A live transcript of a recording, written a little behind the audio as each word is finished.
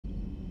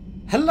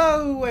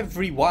Hello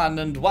everyone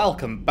and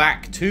welcome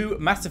back to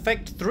Mass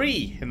Effect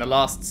 3. In the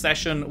last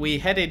session we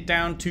headed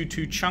down to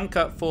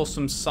Tuchanka for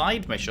some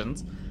side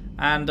missions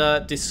and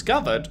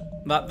discovered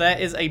that there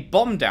is a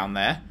bomb down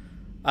there.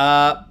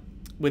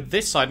 With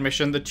this side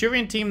mission, the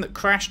Turian team that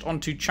crashed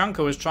on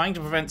Tuchanka was trying to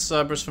prevent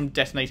Cerberus from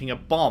detonating a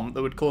bomb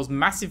that would cause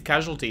massive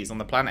casualties on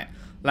the planet.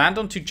 Land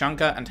on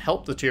Tuchanka and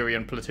help the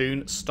Turian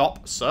platoon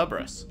stop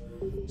Cerberus.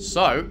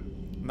 So,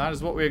 that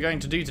is what we are going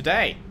to do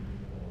today.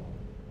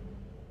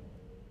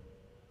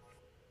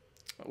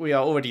 We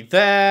are already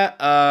there.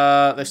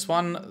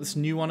 This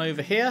new one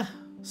over here.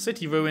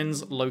 City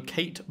ruins,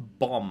 locate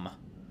bomb.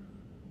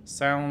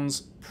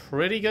 Sounds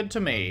pretty good to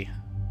me.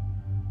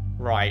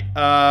 Right.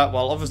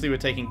 Well, obviously we're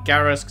taking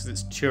Garrus because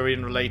it's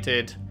Turian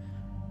related.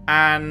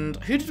 And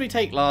who did we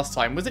take last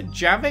time? Was it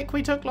Javik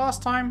we took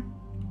last time?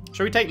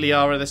 Shall we take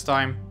Liara this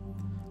time?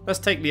 Let's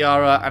take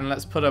Liara and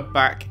let's put her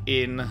back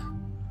in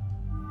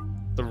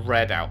the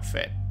red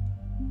outfit.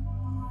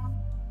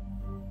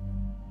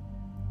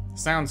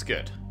 Sounds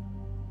good.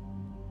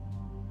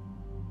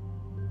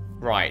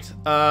 Right,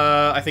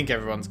 I think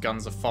everyone's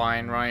guns are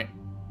fine, right?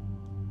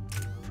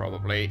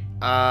 Probably.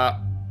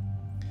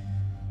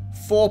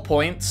 4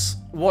 points.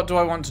 What do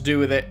I want to do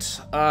with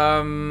it?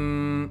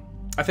 I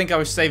think I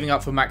was saving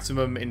up for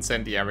maximum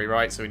incendiary,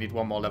 right? So we need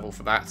one more level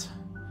for that.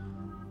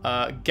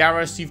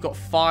 Garrus, you've got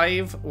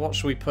 5. What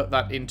should we put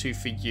that into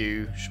for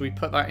you? Should we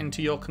put that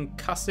into your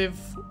concussive?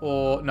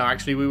 Or, no,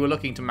 actually we were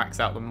looking to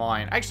max out the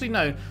mine. Actually,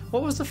 no.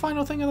 What was the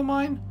final thing of the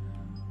mine?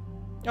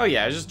 Oh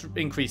yeah, just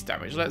increased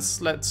damage.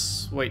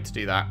 Let's wait to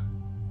do that.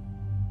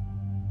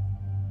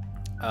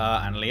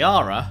 And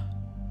Liara,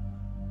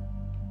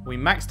 we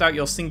maxed out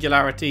your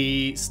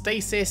singularity,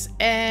 stasis,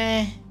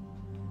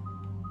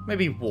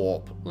 maybe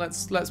warp.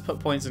 Let's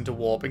put points into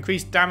warp.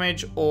 Increase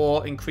damage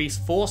or increase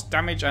force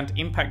damage and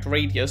impact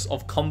radius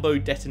of combo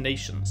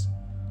detonations.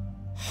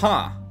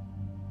 Huh.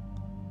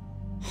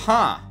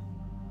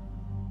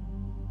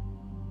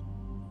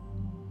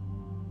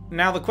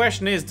 Now the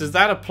question is, does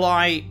that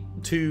apply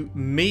to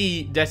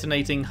me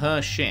detonating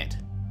her shit?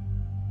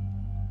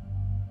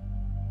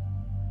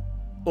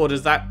 Or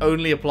does that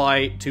only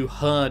apply to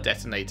her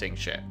detonating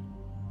shit?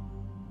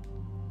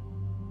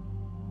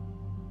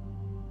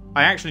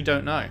 I actually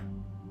don't know.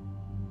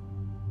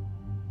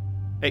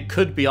 It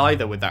could be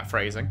either with that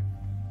phrasing.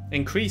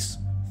 Increase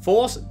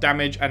force,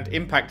 damage, and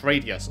impact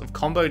radius of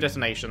combo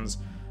detonations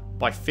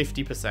by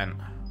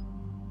 50%.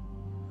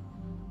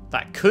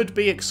 That could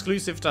be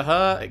exclusive to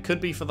her, it could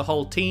be for the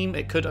whole team,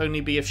 it could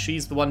only be if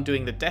she's the one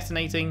doing the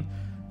detonating,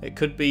 it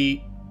could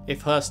be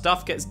if her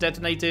stuff gets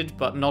detonated,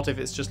 but not if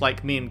it's just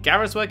like me and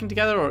Garrus working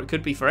together, or it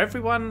could be for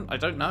everyone, I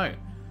don't know.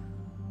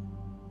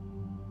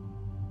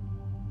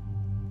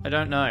 I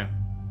don't know.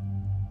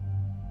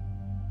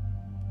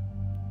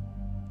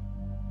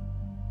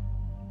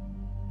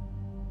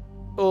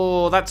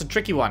 Oh, that's a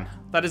tricky one.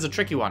 That is a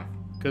tricky one,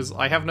 because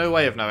I have no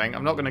way of knowing.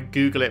 I'm not going to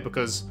Google it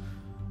because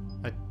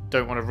I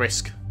don't want to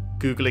risk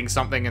Googling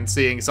something and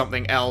seeing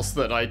something else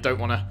that I don't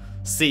want to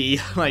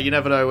see. Like, you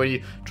never know when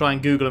you try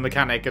and Google a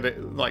mechanic and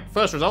it, like,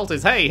 first result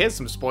is, hey, here's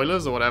some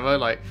spoilers or whatever,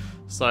 like,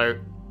 so,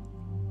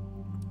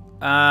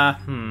 but,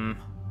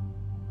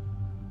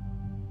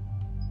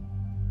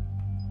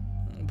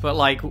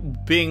 like,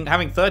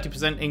 having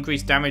 30%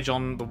 increased damage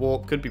on the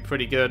warp could be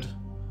pretty good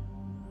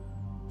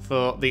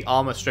for the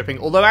armor stripping,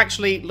 although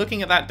actually,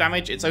 looking at that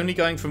damage, it's only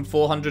going from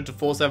 400 to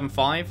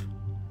 475.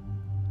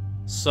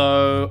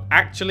 So,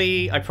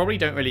 actually, I probably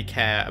don't really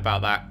care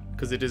about that,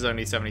 because it is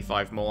only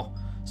 75 more.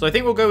 So I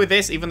think we'll go with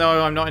this, even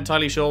though I'm not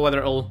entirely sure whether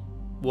it'll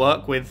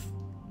work with,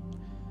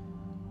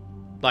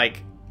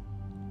 like,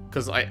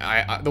 because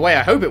the way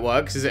I hope it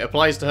works is it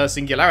applies to her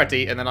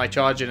singularity, and then I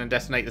charge in and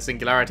detonate the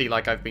singularity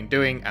like I've been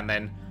doing, and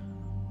then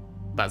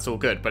that's all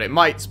good. But it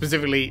might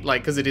specifically,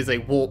 like, because it is a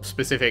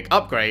warp-specific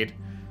upgrade,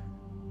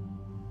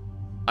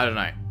 I don't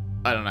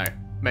know.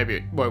 Maybe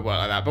it won't work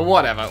like that, but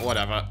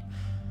whatever.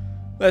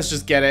 Let's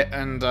just get it,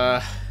 and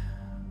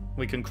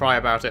we can cry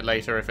about it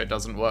later if it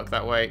doesn't work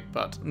that way,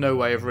 but no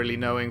way of really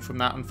knowing from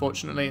that,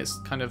 unfortunately. It's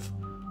kind of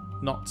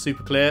not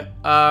super clear.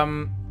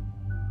 And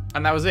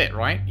that was it,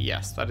 right?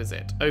 Yes, that is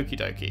it. Okie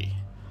dokie.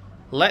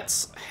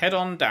 Let's head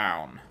on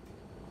down.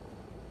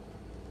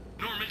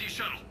 Normandy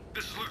Shuttle,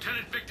 this is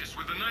Lieutenant Victus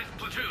with the 9th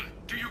Platoon.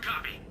 Do you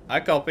copy? I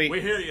copy. We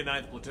hear you,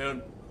 9th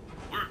Platoon.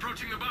 We're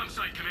approaching the bomb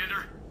site,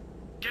 Commander.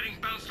 Getting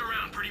bounced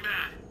around pretty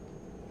bad.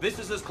 This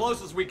is as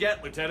close as we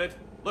get, Lieutenant.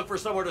 Look for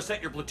somewhere to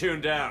set your platoon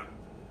down.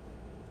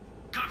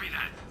 Copy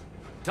that.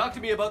 Talk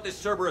to me about this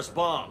Cerberus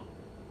bomb.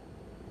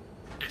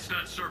 It's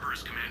not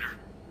Cerberus, Commander.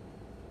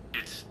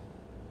 It's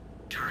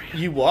Turian.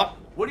 You what?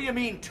 What do you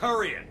mean,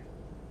 Turian?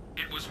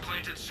 It was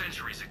planted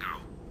centuries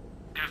ago,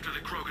 after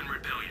the Krogan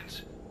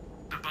rebellions.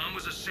 The bomb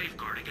was a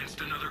safeguard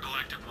against another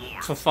galactic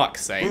war. For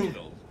fuck's sake.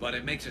 Brutal, but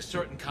it makes a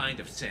certain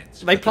kind of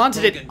sense. They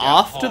planted it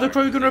after the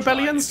Krogan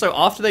rebellions, so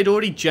after they'd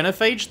already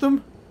genophaged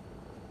them?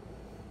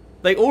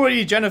 They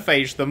already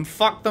genophaged them,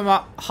 fucked them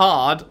up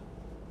hard,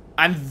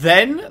 and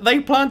then they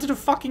planted a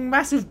fucking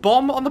massive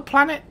bomb on the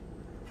planet?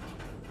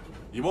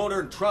 You won't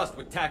earn trust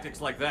with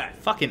tactics like that.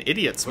 Fucking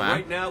idiots, But man.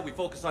 right now, we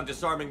focus on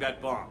disarming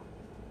that bomb.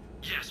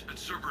 Yes, but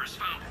Cerberus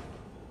found it.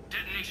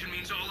 Detonation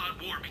means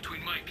all-out war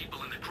between my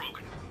people and the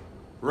Krogan.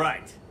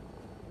 Right.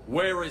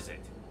 Where is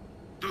it?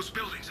 Those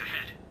buildings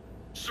ahead.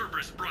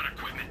 Cerberus brought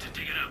equipment to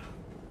dig it up.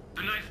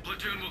 The 9th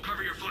platoon will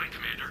cover your flank,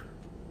 Commander.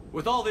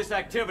 With all this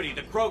activity,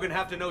 the Krogan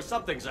have to know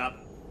something's up.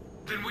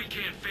 Then we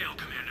can't fail,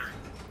 Commander.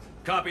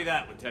 Copy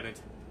that,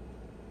 Lieutenant.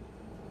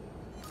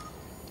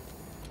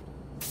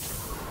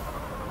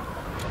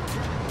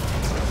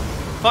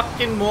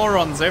 Fucking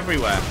morons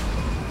everywhere.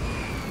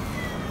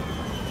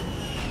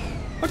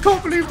 I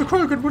can't believe the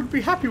Krogan wouldn't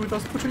be happy with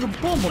us putting a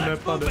bomb on their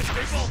planet.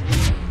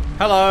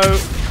 Hello.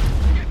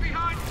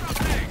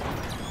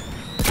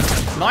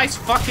 Nice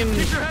fucking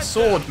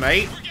sword,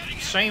 mate.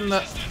 Shame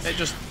that it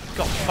just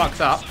got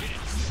fucked up.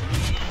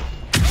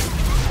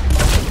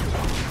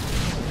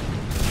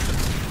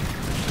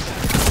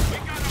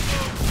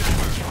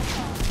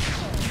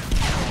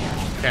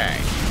 Okay.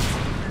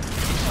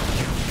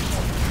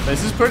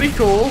 This is pretty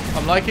cool.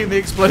 I'm liking the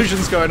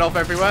explosions going off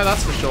everywhere,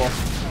 that's for sure.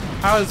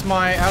 How's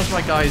my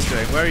guys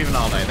doing? Where even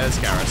are they? There's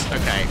Garrus.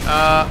 Okay.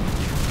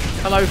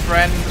 Hello,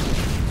 friend.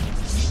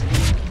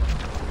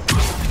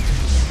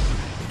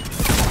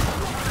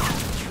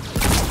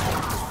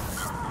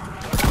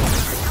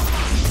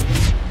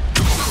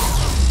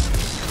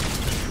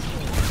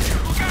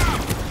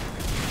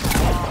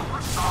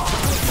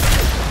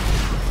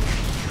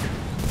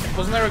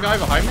 Wasn't there a guy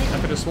behind me? I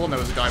could have sworn there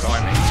was a guy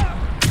behind me.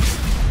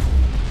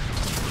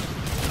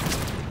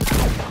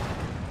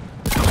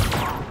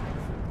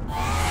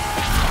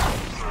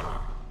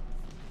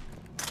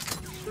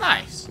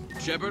 Nice.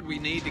 Shepard, we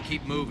need to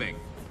keep moving.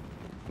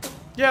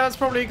 Yeah, that's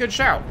probably a good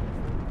shout.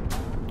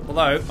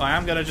 Although, I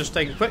am going to just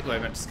take a quick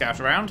moment to scout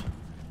around.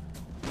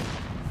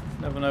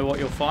 Never know what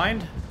you'll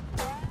find.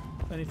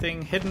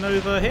 Anything hidden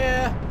over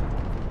here?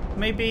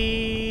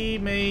 Maybe,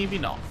 maybe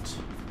not.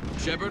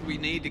 Shepard, we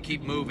need to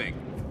keep moving.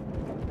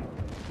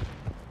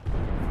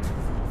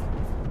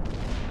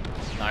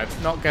 No,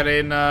 not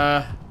getting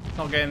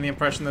the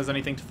impression there's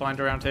anything to find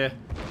around here.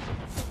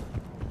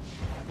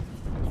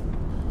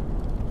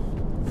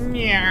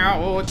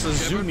 Meow, it's a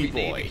Shepard, we zoomy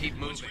need boy. to keep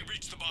Once moving. we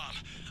reach the bomb,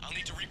 I'll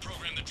need to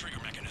reprogram the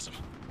trigger mechanism.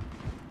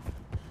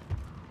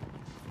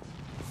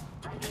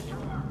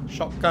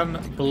 Shotgun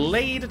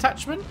blade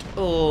attachment.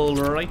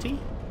 Alrighty.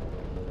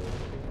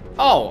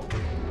 Oh,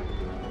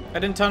 I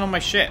didn't turn on my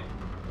shit.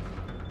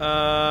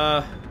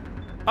 Oh,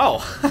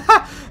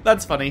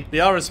 that's funny.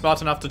 The R is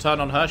smart enough to turn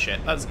on her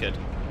shit. That's good.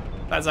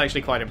 That's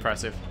actually quite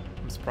impressive.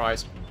 I'm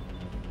surprised.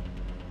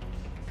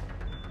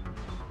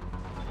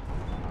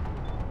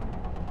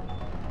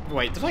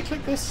 Wait, did I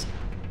click this?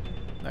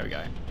 There we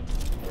go.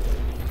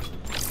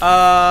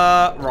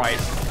 Right.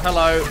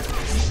 Hello.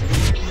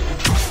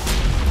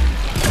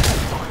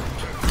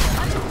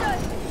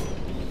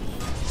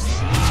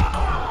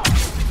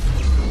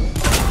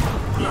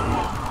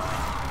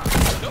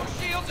 Those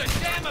shields are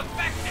damn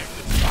effective!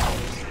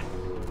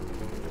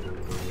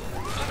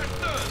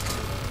 Understood!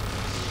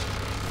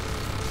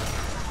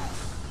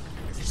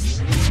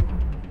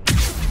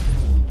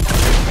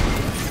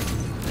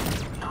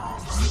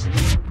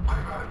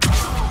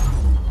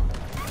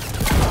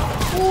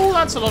 Ooh,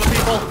 that's a lot of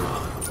people.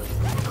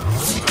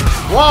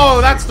 Whoa,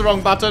 that's the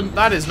wrong button.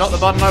 That is not the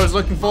button I was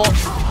looking for.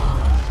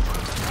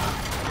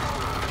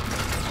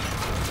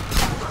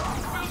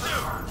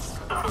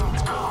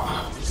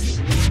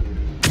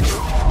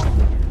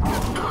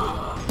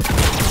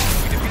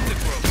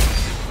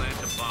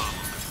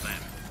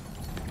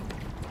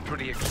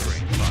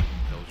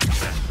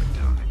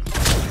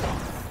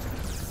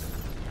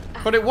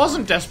 But it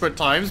wasn't desperate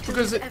times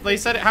because they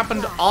said it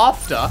happened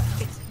after.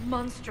 It's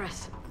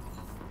monstrous.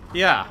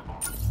 Yeah.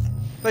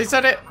 They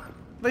said it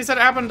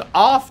happened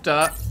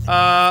after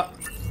the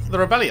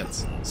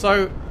rebellions.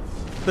 So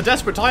the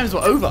desperate times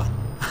were over.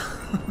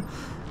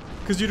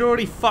 Because you'd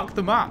already fucked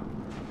them up.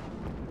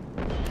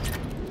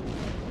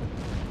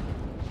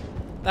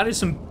 That is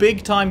some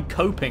big time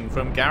coping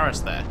from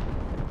Garrus there.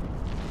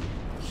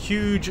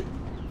 Huge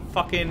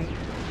fucking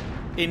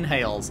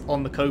inhales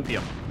on the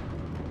copium.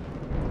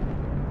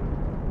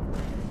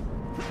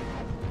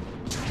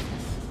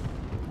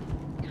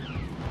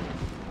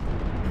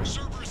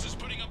 Cerberus is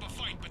putting up a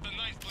fight, but the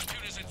 9th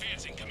platoon is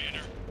advancing,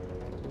 Commander.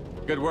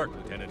 Good work,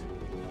 Lieutenant.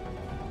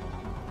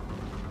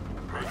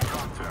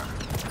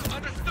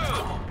 Understood!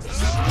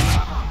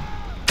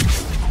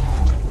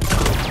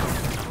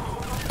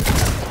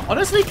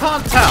 Honestly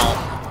can't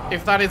tell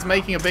if that is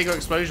making a bigger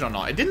explosion or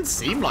not. It didn't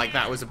seem like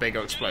that was a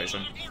bigger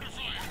explosion,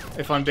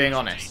 if I'm being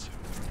honest.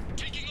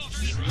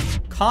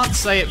 Can't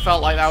say it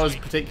felt like that was a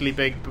particularly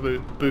big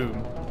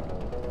boom.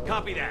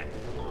 Copy that.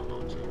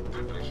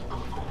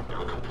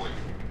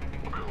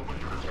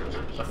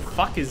 The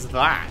fuck is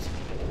that?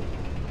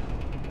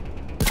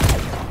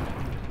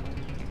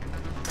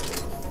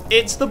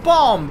 It's the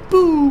bomb!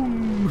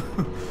 Boom!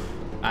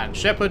 And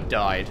Shepard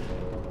died.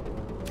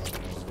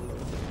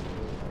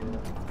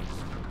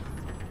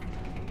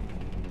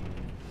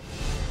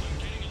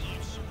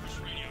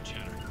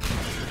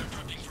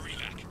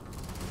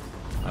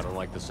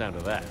 sound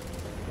of that.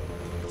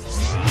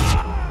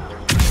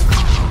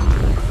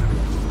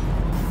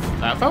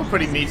 That felt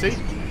pretty meaty.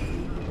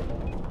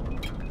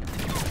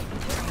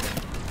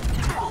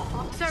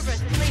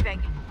 Cerberus is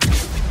leaving.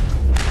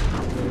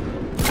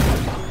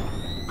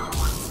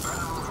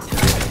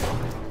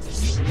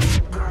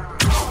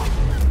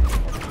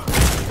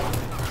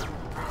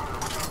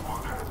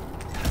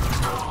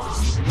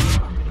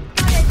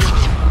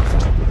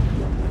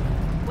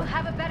 We'll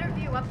have a better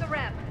view up the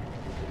ramp.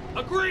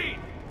 Agreed!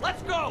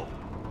 Let's go!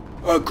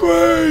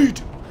 Agreed!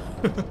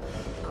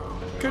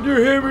 Can you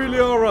hear me,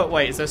 Liara?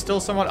 Wait, is there still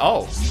someone?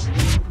 Oh.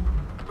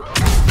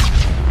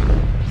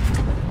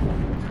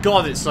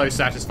 God, it's so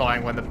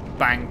satisfying when the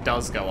bang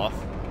does go off.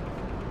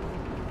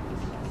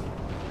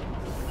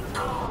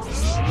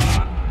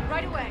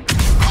 Right away.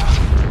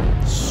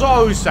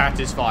 So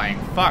satisfying.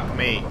 Fuck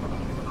me.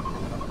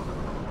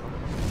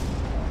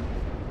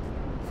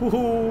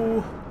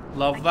 Woohoo.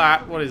 Love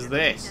that. What is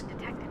this?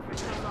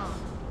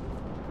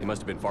 They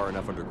must have been far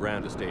enough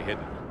underground to stay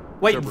hidden.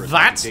 Wait, Cerberus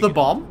that's might be the digging.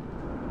 bomb?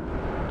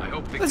 I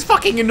hope they That's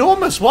fucking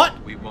enormous,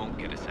 what? We won't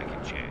get a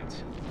second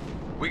chance.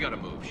 We gotta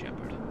move,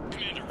 Shepard.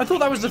 I thought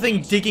that was the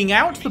thing digging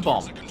out the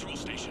bomb.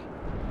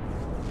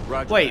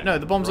 Roger Wait, that. no,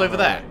 the bomb's We're over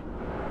on our there.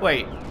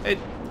 way. Wait,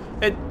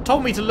 it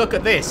told me to look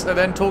at this and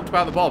then talked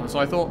about the bomb, so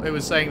I thought it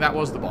was saying that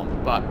was the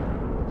bomb, but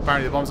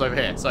apparently the bomb's over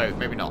here, so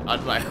maybe not. I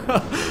don't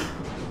know.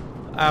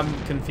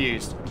 I'm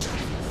confused.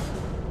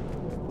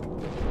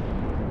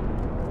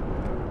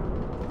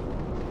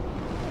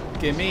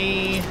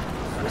 Gimme.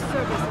 With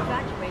Cerberus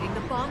evacuating, the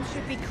bomb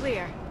should be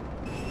clear.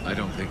 I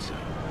don't think so.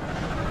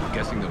 I'm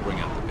guessing they'll bring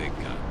out the big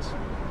guns.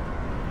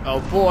 Oh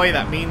boy,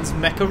 that means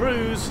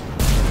mecharoos.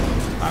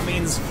 That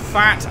means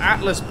fat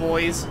Atlas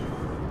boys.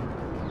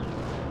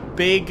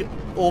 Big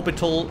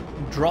orbital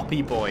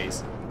droppy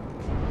boys.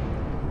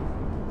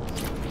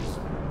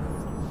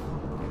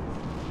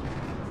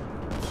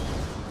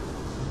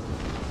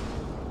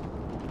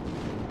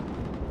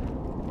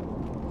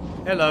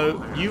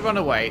 Hello, you run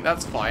away,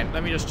 that's fine.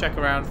 Let me just check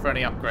around for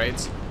any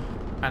upgrades.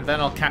 And then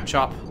I'll catch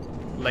up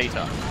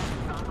later.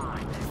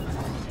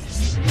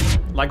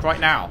 Like right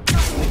now.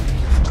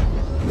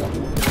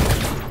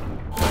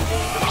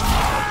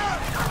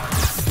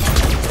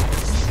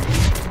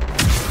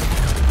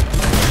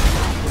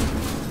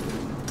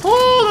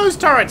 Oh, those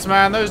turrets,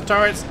 man. Those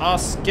turrets are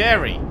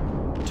scary.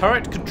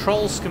 Turret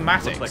control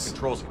schematics. Looks like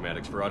control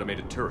schematics for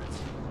automated turrets.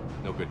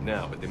 No good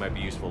now, but they might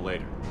be useful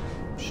later.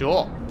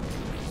 Sure.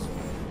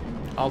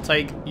 I'll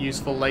take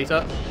useful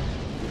later.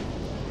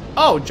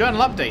 Oh,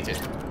 journal updated.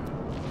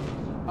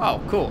 Oh,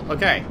 cool.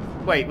 Okay.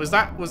 Wait, was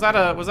that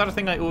a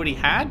thing I already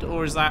had,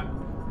 or is that?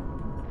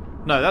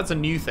 No, that's a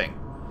new thing.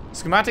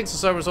 Schematics of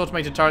Cerberus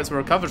automated turrets were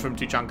recovered from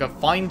Tuchanka.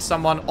 Find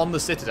someone on the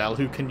Citadel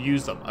who can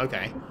use them.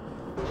 Okay.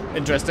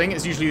 Interesting.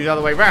 It's usually the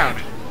other way round.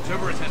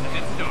 Cerberus has a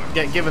head start.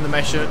 Get given the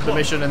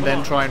mission and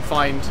then try and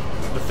find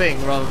the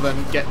thing, rather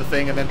than get the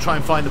thing and then try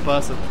and find the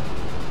person.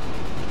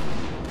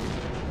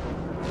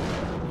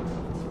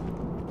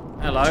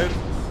 Hello.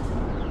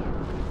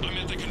 I'm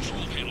at the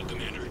control panel,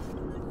 Commander.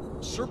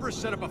 Cerberus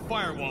set up a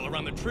firewall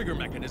around the trigger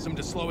mechanism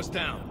to slow us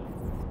down.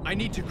 I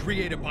need to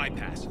create a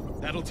bypass.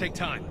 That'll take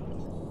time.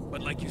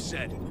 But like you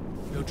said,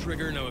 no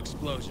trigger, no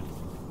explosion.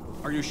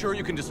 Are you sure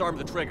you can disarm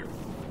the trigger?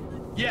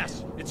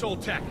 Yes, it's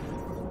old tech.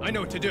 I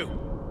know what to do.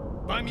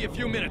 Buy me a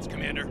few minutes,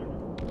 Commander.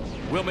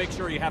 We'll make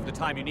sure you have the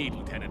time you need,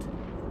 Lieutenant.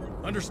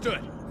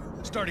 Understood.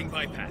 Starting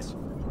bypass.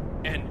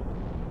 And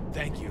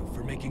thank you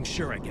for making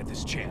sure I get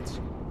this chance.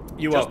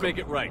 You Just welcome. make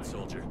it right,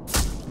 soldier.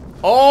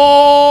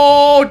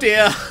 Oh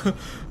dear!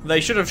 They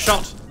should have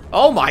shot.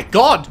 Oh my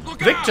God!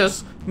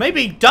 Victus,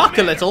 maybe duck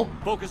a little.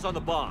 Focus on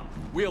the bomb.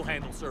 We'll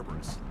handle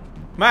Cerberus.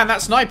 Man,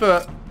 that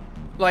sniper,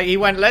 like, he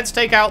went, let's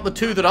take out the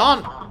two that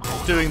aren't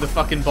doing the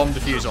fucking bomb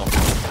defusal.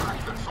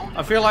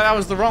 I feel like that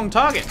was the wrong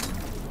target.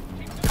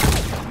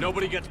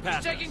 Nobody gets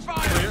past us. Taking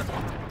fire!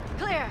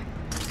 Clear.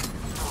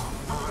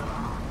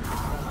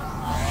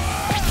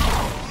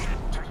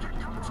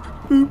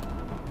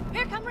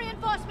 Here come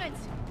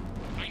reinforcements.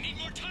 I need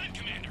more time,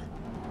 Commander.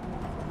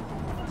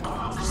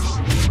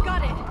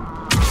 Got it.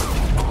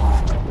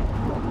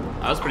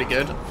 That was pretty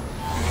good.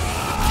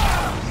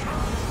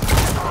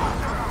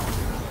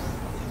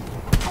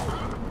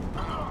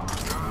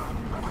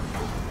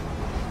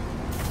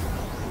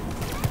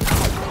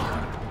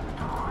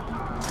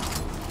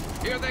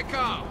 Here they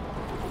come.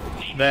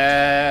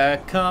 They're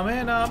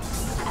coming up.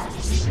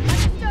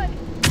 Understood.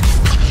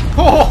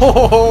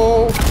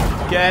 Oh,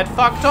 get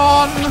fucked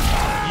on,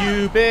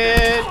 you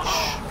bitch.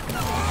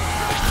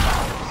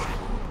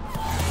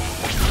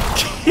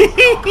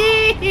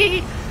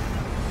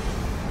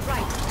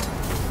 Right.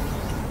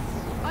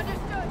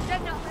 Understood. They're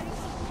not ready.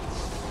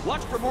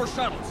 Watch for more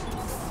shuttles.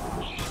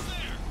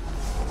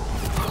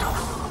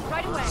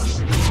 Right away.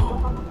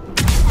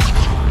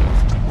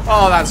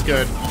 Oh, that's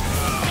good.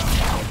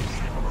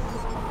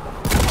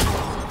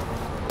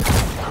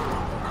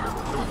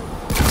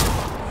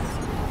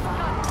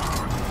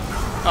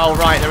 Oh,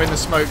 right, they're in the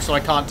smoke, so I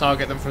can't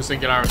target them for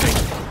singularity.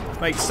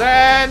 Makes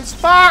sense.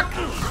 Fuck!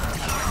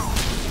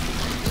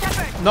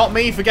 Shepard. Not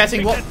me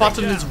forgetting what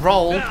buttons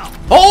roll.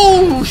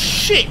 Oh,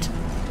 shit!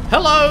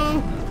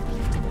 Hello!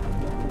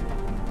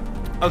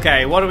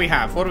 Okay, what do we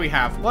have? What do we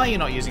have? Why are you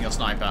not using your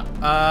sniper?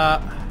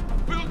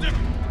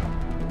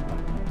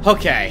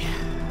 Okay.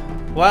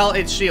 Well,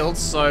 it's shields,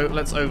 so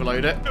let's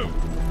overload it.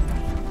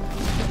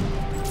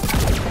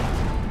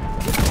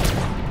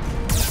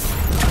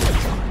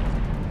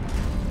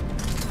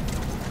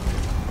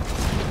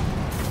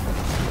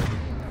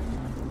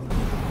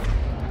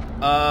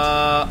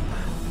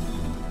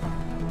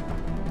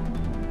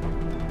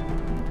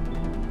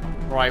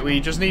 Right,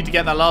 we just need to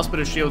get that last bit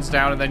of shields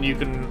down and then you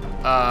can,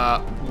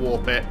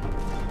 warp it.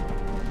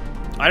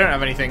 I don't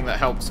have anything that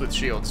helps with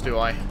shields, do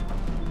I?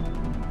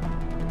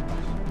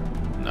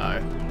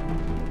 No.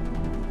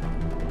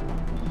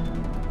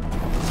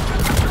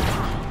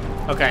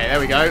 Okay, there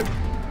we go.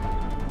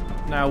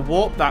 Now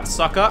warp that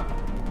sucker.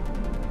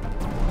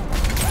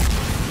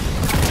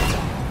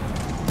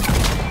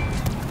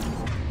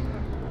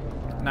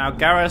 Now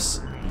Garrus,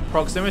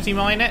 proximity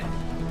mine it.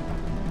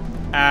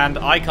 And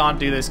I can't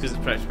do this because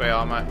it's protected by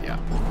armor. Yeah.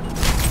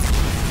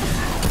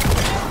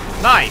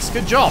 Nice,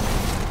 good job.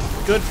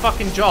 Good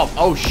fucking job.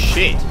 Oh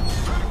shit.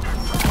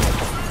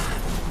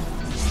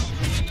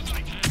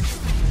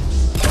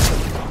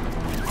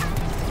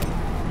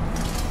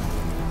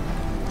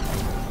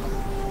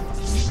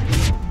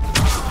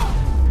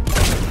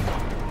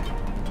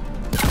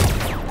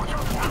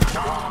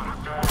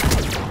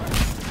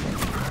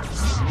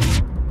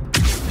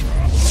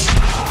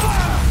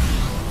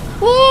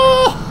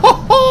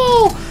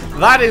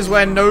 That is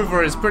when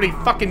Nova is pretty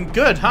fucking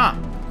good, huh?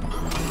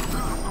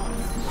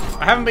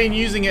 I haven't been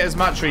using it as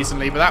much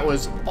recently, but that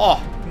was...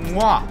 oh,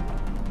 mwah.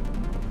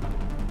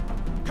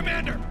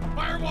 Commander,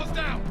 firewall's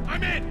down.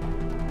 I'm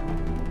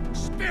in.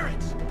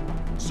 Spirits.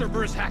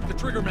 Cerberus hacked the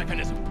trigger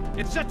mechanism.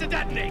 It's set to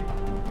detonate.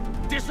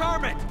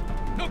 Disarm it.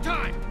 No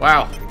time.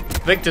 Wow.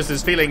 Victus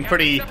is feeling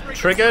pretty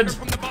triggered.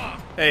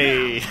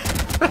 Hey.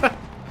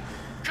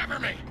 Cover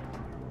me.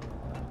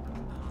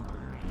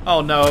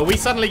 Oh no, are we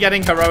suddenly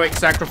getting heroic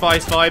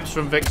sacrifice vibes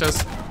from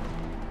Victus?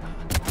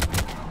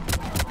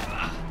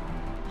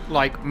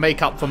 Like,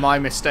 make up for my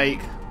mistake,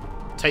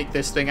 take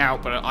this thing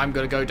out, but I'm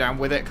gonna go down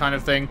with it kind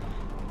of thing?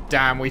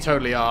 Damn, we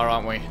totally are,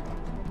 aren't we?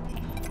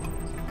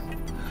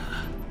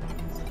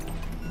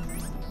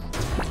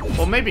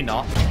 Or maybe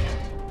not.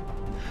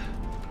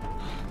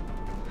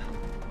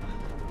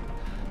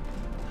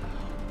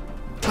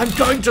 I'm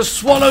going to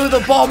swallow the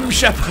bomb,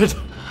 Shepard!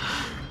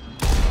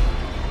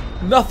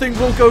 Nothing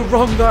will go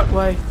wrong that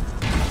way.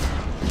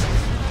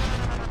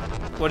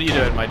 What are you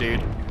doing, my dude?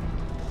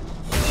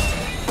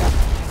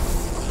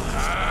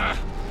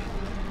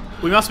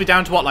 We must be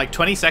down to what, like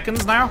 20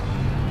 seconds now?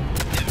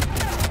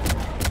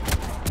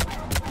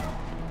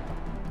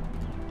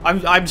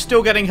 I'm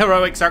still getting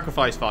heroic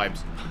sacrifice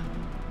vibes.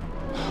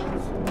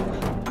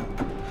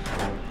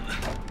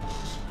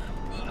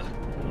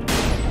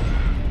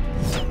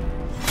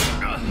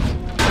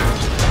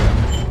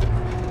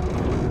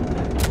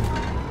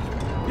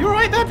 You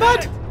alright there,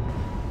 bud?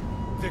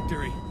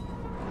 Victory.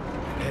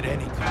 At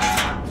any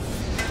cost.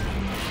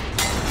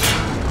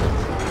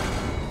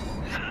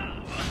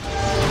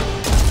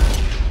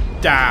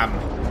 Damn.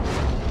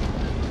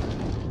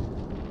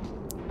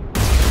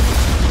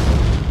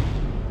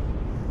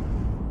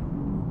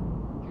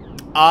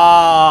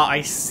 Ah,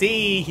 I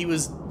see. He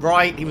was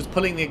right. He was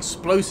pulling the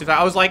explosive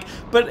out. I was like,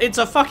 but it's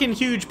a fucking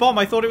huge bomb.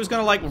 I thought it was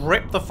going to, like,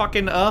 rip the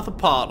fucking earth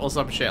apart or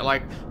some shit.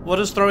 Like, what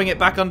does throwing it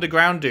back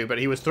underground do? But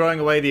he was throwing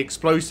away the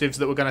explosives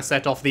that were going to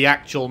set off the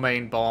actual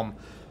main bomb.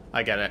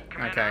 I get it.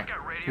 Okay.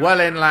 Well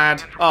in,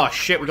 lad. Oh,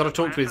 shit. We got to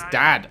talk to his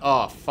dad.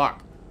 Oh,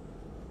 fuck.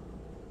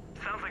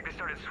 Sounds like they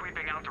started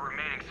sweeping out the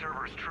remaining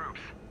Cerberus troops.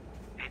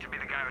 Hate to be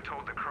the guy who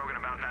told the Krogan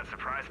about that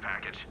surprise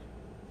package.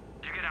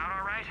 Did you get out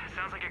all right?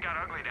 Sounds like it got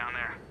ugly down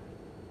there.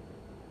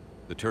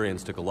 The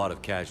Turians took a lot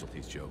of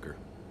casualties, Joker.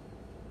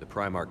 The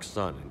Primarch's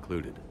son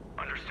included.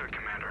 Understood,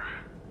 Commander.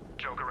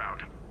 Joker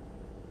out.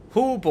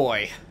 Oh,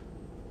 boy.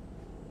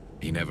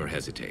 He never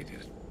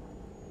hesitated.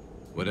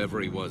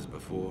 Whatever he was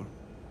before,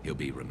 he'll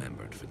be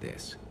remembered for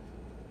this.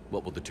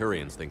 What will the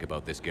Turians think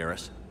about this,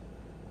 Garrus?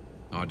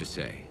 Hard to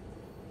say.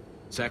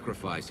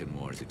 Sacrifice and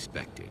more is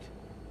expected.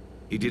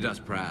 He did us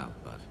proud,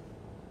 but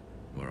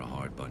we're a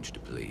hard bunch to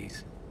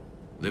please.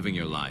 Living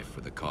your life for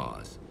the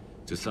cause.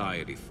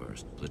 Society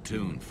first,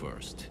 platoon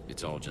first.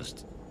 It's all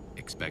just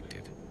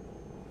expected.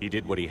 He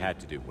did what he had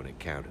to do when it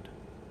counted.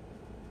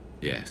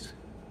 Yes.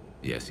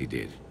 Yes, he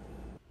did.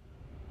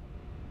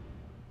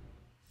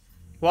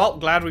 Well,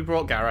 glad we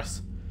brought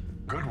Garrus.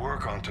 Good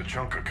work on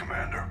Tachanka,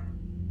 Commander.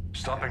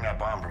 Stopping that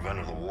bomb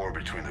prevented the war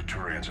between the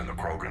Turians and the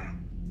Krogan.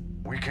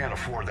 We can't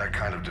afford that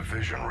kind of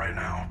division right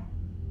now.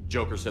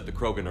 Joker said the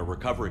Krogan are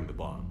recovering the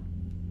bomb.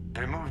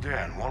 They moved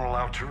in, won't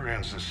allow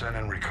Turians to send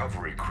in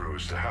recovery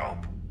crews to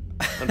help.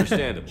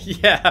 Understandable.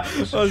 Yeah,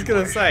 I was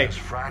gonna say.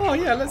 Oh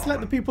yeah, let's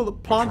let the people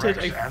that planted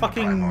a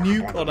fucking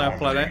nuke on our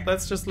planet,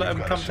 let's just let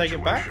them come take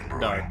it back?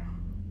 No.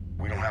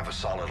 We don't have a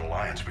solid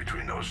alliance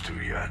between those two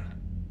yet.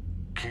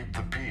 Keep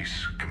the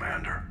peace,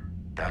 Commander.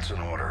 That's an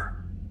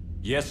order.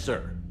 Yes,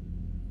 sir.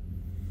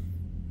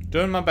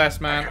 Doing my best,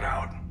 Check it man.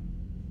 out.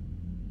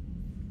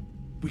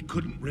 We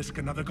couldn't risk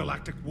another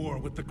galactic war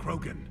with the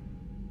Krogan.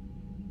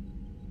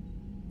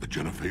 The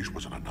genophage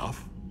wasn't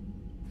enough?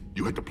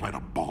 You had to plant a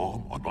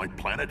bomb on my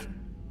planet?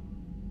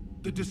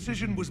 The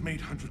decision was made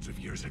hundreds of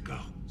years ago.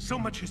 So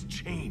much has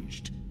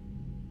changed.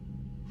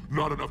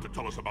 Not enough to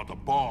tell us about the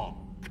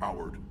bomb,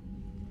 coward.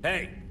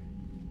 Hey,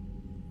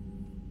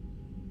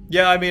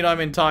 Yeah, I mean, I'm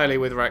entirely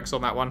with Rex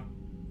on that one.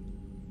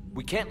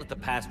 we can't let the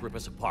past rip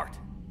us apart.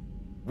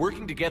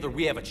 Working together,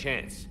 we have a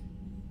chance.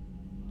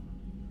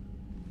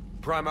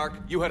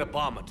 Primarch, you had a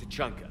bomb at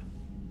Tachanka.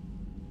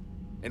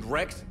 And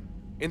Rex,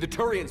 in the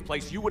Turian's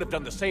place, you would have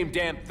done the same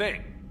damn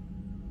thing.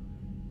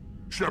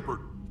 Shepard,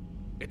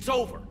 It's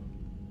over.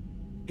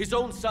 His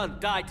own son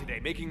died today,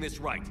 making this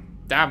right.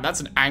 Damn, that's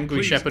an angry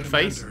Please, Shepard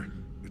face. Commander,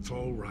 it's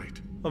all right.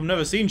 I've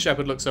never seen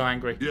Shepard look so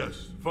angry.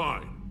 yes,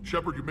 fine.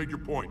 Shepard, you made your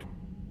point.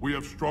 We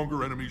have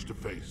stronger enemies to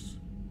face.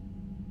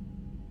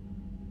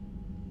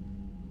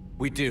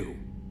 We do.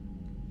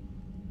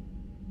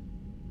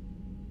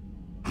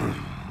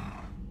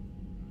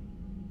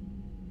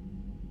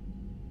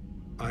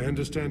 I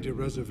understand your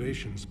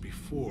reservations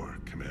before,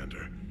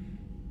 Commander.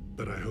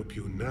 But I hope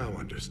you now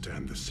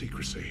understand the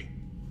secrecy.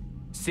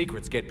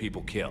 Secrets get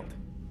people killed.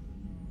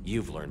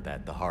 You've learned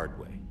that the hard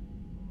way.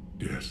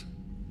 Yes.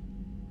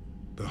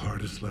 The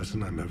hardest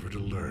lesson I'm ever to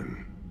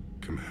learn,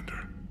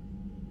 Commander.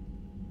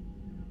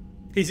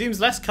 He seems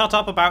less cut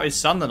up about his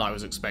son than I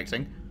was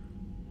expecting.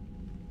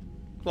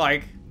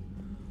 Like,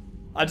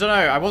 I don't know,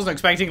 I wasn't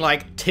expecting,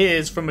 like,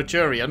 tears from a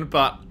Turian,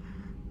 but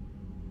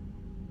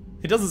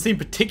he doesn't seem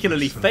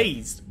particularly Son.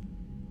 phased.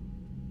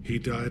 He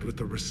died with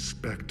the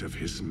respect of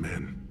his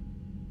men.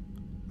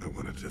 I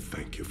wanted to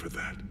thank you for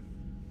that.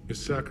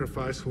 His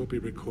sacrifice will be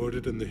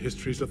recorded in the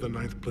histories of the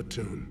 9th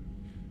Platoon.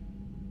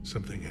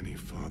 Something any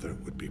father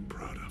would be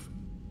proud of.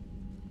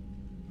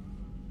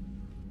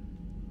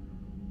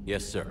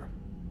 Yes, sir.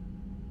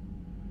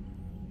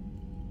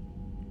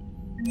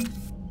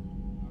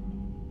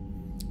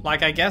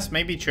 Like, I guess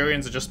maybe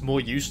Turians are just more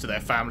used to their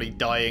family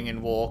dying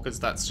in war, because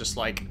that's just,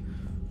 like,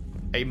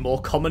 a more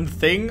common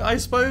thing, I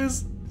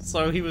suppose?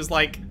 So he was,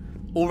 like,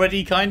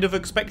 already kind of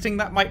expecting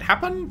that might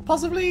happen,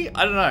 possibly?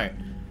 I don't know.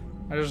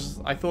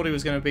 I thought he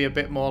was going to be a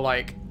bit more,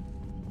 like,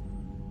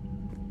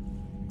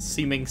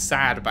 seeming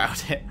sad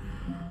about it.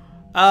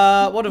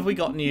 What have we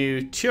got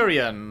new?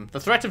 Turian. The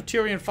threat of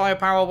Turian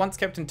firepower once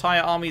kept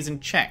entire armies in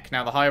check.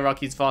 Now the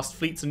hierarchy's vast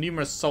fleets and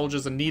numerous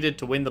soldiers are needed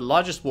to win the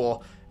largest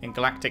war in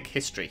galactic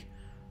history.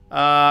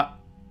 Oh,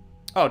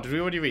 did we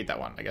already read that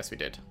one? I guess we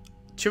did.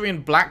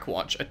 Turian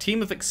Blackwatch. A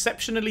team of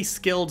exceptionally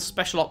skilled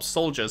special ops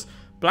soldiers.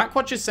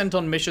 Blackwatch is sent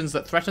on missions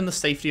that threaten the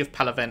safety of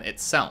Palaven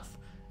itself.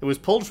 It was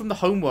pulled from the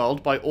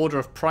homeworld by order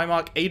of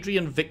Primarch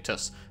Adrian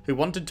Victus, who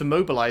wanted to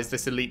mobilize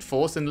this elite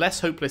force in less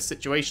hopeless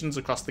situations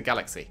across the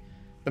galaxy.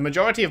 The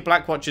majority of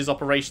Blackwatch's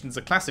operations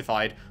are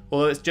classified,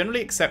 although it's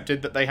generally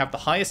accepted that they have the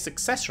highest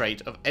success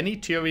rate of any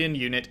Turian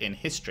unit in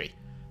history.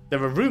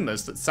 There are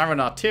rumours that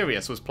Saran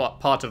Arterius was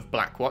part of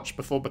Blackwatch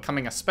before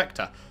becoming a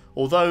Spectre,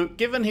 although,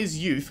 given his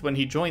youth when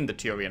he joined the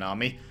Turian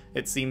army,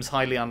 it seems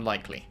highly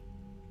unlikely.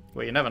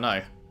 Well, you never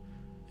know.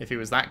 If he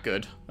was that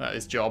good at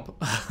his job.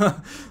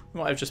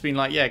 Might have just been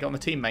like, yeah, get on the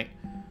team, mate.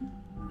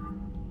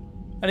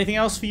 Anything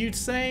else for you to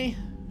say?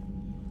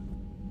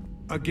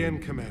 Again,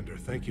 Commander,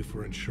 thank you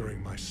for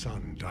ensuring my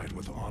son died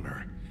with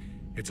honor.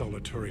 It's all a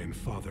Turian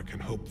father can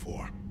hope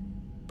for.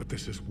 But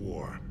this is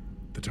war.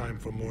 The time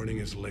for mourning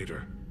is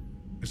later.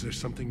 Is there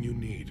something you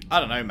need? I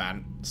don't know,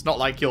 man. It's not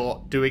like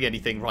you're doing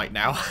anything right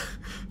now.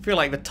 I feel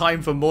like the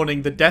time for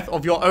mourning the death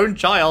of your own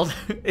child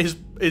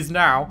is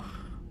now.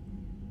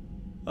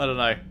 I don't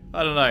know.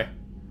 I don't know.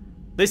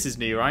 This is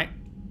new, right?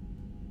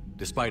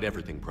 Despite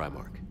everything,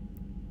 Primarch,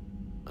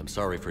 I'm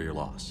sorry for your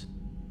loss.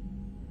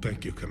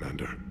 Thank you,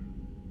 Commander.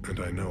 And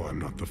I know I'm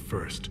not the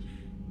first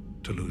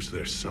to lose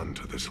their son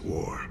to this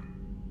war.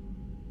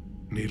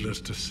 Needless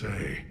to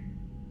say,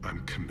 I'm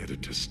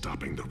committed to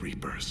stopping the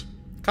Reapers.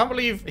 Can't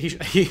believe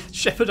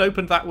Shepard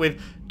opened that with,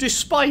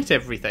 despite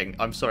everything.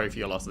 I'm sorry for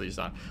your loss of your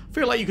son. I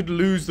feel like you could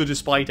lose the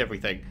despite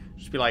everything.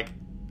 Just be like,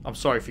 I'm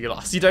sorry for your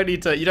loss. You don't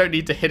need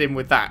to hit him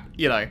with that,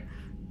 you know.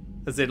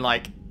 As in,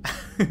 like,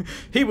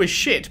 he was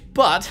shit,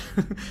 but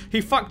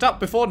he fucked up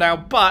before now,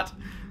 but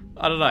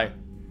I don't know.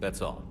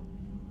 That's all.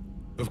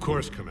 Of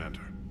course, Commander.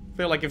 I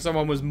feel like if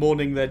someone was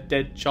mourning their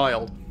dead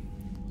child,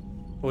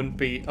 I wouldn't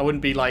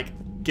be like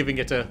giving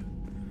it a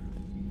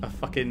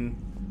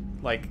fucking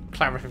like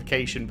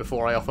clarification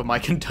before I offer my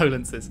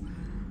condolences.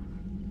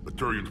 The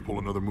Turians pull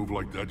another move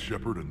like that,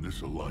 Shepard, and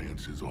this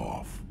alliance is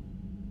off.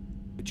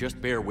 Just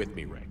bear with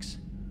me, Rex.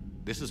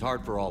 This is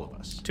hard for all of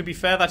us. To be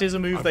fair, that is a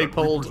move I've they got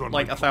pulled Reapers on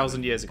like my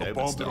 1,000 planet, years ago, a but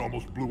bomb that still.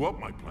 almost blew up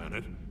my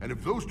planet, and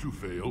if those two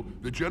fail,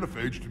 the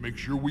genophage to make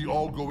sure we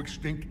all go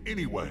extinct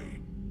anyway.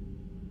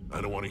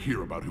 I don't want to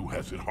hear about who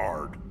has it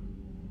hard.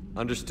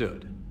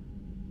 Understood.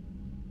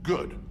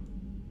 Good.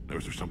 Now,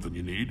 is there something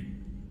you need?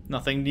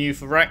 Nothing new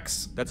for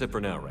Rex. That's it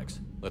for now, Rex.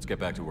 Let's get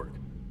back to work.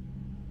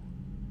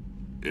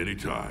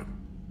 Anytime.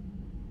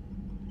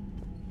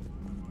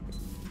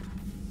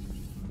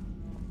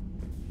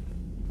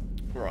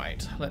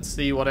 Right, let's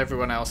see what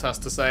everyone else has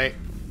to say.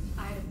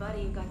 I had a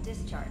buddy who got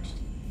discharged.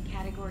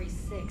 Category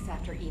 6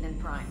 after Eden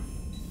Prime.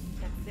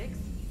 At 6?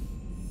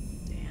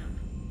 Damn.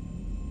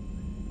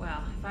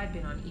 Well, if I'd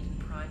been on Eden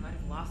Prime, I'd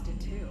have lost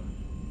it too.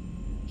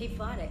 He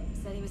fought it,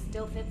 said he was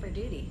still fit for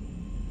duty.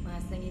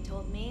 Last thing he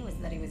told me was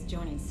that he was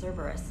joining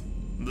Cerberus.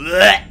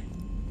 Blech!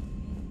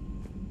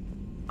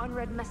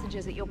 Unread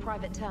messages at your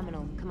private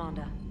terminal,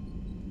 Commander.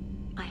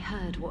 I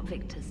heard what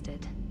Victor's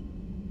did.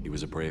 He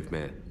was a brave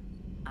man.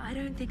 I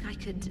don't think I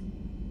could...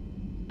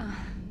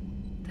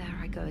 there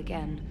I go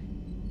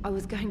again. I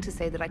was going to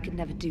say that I could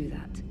never do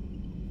that.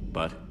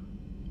 But?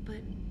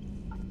 But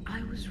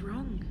I was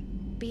wrong.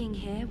 Being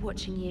here,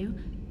 watching you,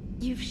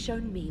 you've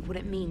shown me what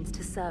it means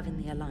to serve in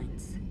the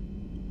Alliance.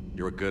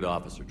 You're a good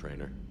officer,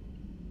 Trainer.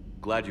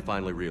 Glad you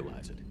finally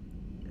realize it.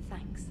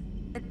 Thanks.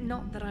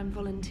 Not that I'm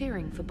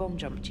volunteering for bomb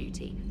jump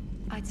duty.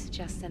 I'd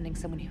suggest sending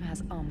someone who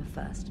has armor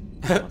first,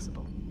 if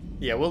possible.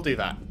 Yeah, we'll do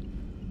that.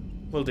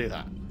 We'll do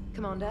that.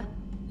 Commander?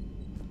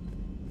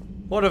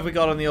 What have we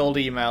got on the old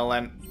email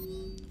then?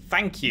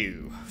 Thank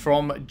you.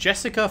 From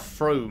Jessica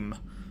Frome.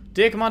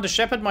 Dear Commander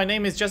Shepard, my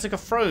name is Jessica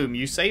Frome.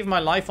 You saved my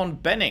life on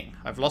Benning.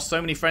 I've lost so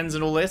many friends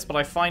in all this, but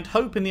I find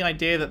hope in the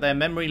idea that their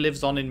memory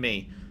lives on in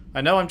me.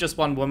 I know I'm just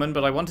one woman,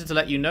 but I wanted to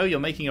let you know you're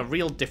making a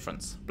real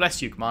difference.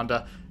 Bless you,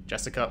 Commander.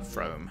 Jessica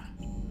Frome.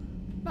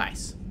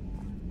 Nice.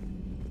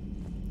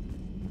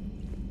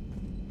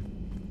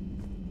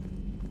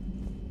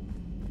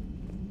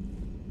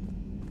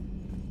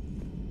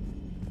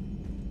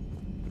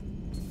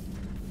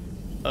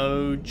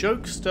 Oh,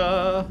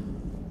 jokester.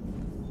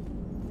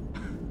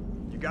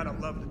 You gotta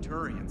love the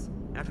Turians.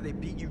 After they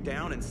beat you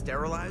down and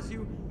sterilize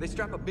you, they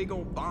strap a big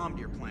old bomb to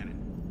your planet.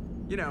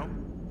 You know,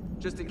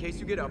 just in case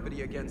you get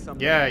uppity against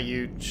something. Yeah,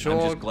 you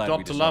sure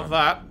got to love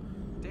that.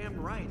 Damn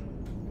right.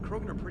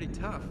 Krogan are pretty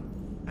tough.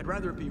 I'd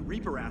rather it be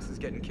Reaper asses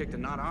getting kicked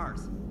and not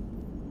ours.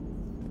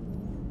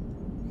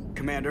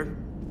 Commander?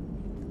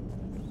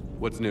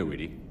 What's new,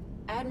 Edie?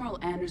 Admiral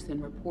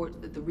Anderson reports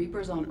that the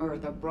Reapers on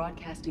Earth are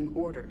broadcasting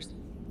orders.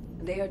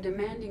 They are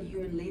demanding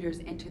human leaders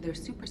into their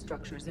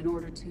superstructures in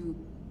order to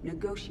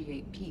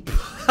negotiate peace.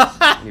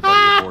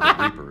 Anybody aboard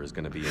a Reaper is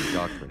going to be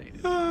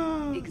indoctrinated.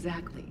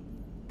 Exactly.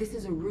 This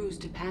is a ruse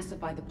to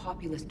pacify the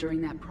populace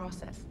during that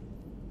process.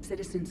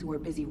 Citizens who are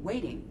busy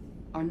waiting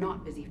are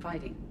not busy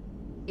fighting.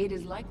 It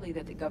is likely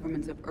that the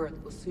governments of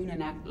Earth will soon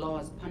enact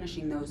laws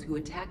punishing those who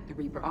attack the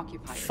Reaper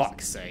occupiers.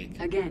 Fuck's sake.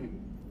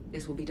 Again,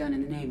 this will be done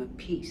in the name of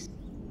peace.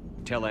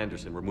 Tell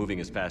Anderson we're moving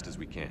as fast as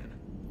we can.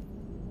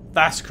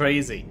 That's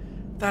crazy.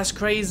 That's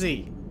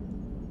crazy.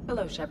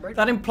 Hello, Shepard.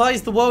 That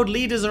implies the world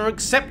leaders are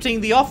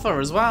accepting the offer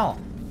as well.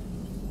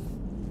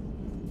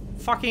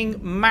 Fucking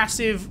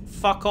massive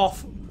fuck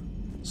off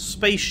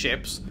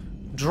spaceships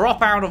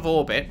drop out of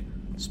orbit.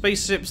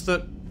 Spaceships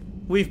that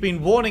we've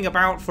been warning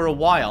about for a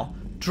while.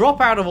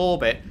 Drop out of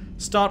orbit.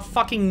 Start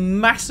fucking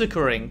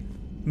massacring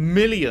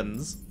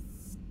millions.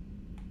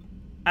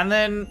 And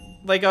then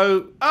they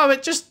go, oh,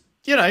 it just,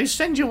 you know,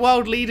 send your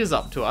world leaders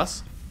up to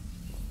us.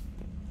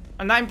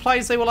 And that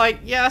implies they were like,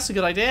 yeah, that's a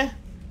good idea.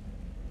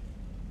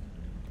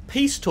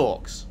 Peace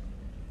talks.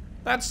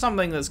 That's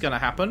something that's going to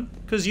happen.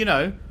 Because, you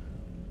know,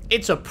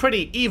 it's a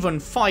pretty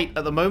even fight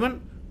at the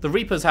moment. The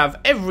Reapers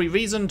have every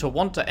reason to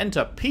want to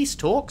enter peace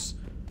talks.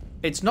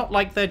 It's not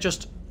like they're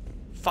just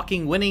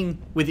fucking winning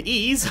with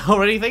ease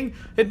or anything.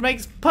 It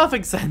makes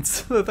perfect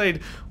sense that they'd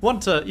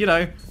want to, you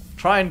know,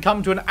 try and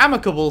come to an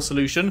amicable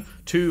solution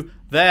to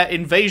their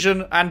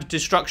invasion and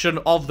destruction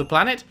of the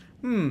planet.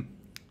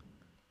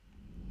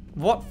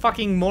 What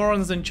fucking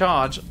morons in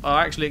charge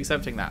are actually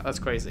accepting that? That's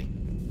crazy.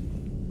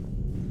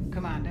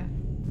 Commander.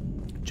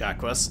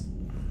 Jacquas.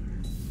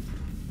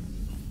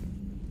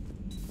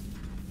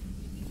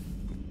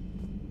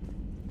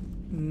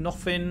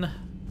 Nothing.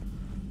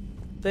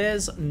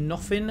 There's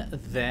nothing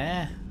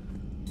there.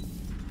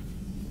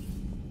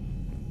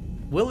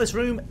 Will this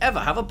room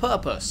ever have a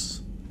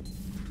purpose?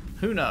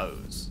 Who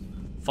knows?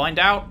 Find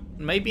out,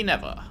 maybe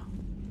never.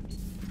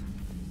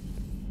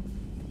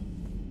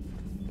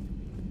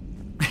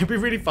 It'd be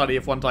really funny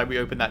if one time we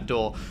opened that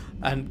door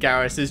and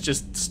Garrus is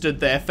just stood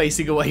there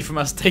facing away from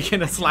us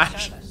taking a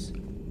slash.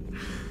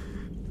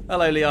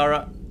 Hello,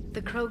 Liara.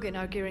 The Krogan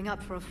are gearing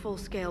up for a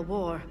full-scale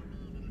war.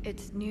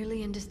 It's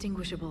nearly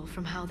indistinguishable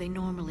from how they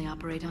normally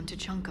operate on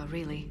Tuchanka,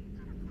 really.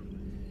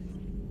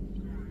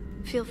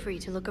 Feel free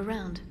to look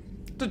around.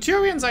 Do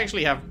Turians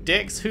actually have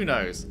dicks? Who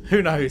knows?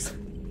 Who knows?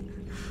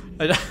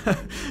 I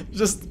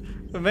just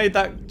made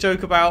that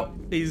joke about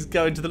he's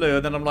going to the loo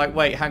and then I'm like,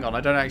 wait, hang on,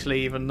 I don't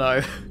actually even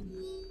know.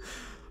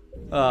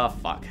 Oh,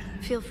 fuck.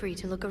 Feel free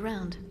to look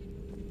around.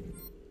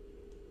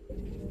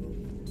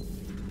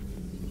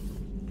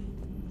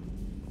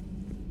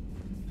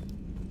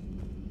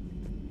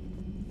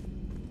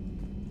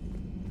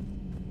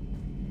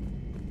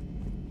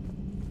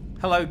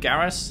 Hello,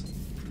 Garrus.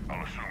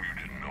 I'll assume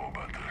you didn't know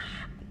about this.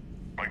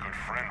 My good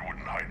friend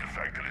wouldn't hide the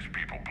fact that his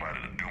people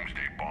planted a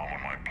doomsday bomb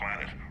on my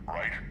planet,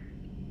 right?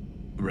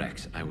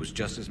 Rex, I was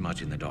just as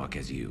much in the dark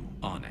as you.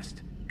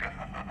 Honest.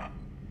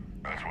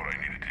 That's what I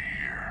needed to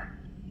hear.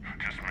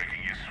 Just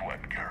making you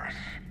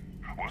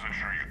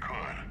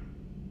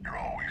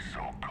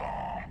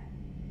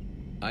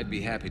I'd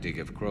be happy to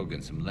give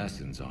Krogan some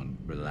lessons on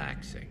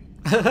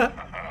relaxing. And we'd be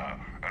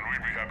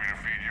happy to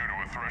feed you to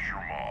a thresher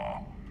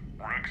maw.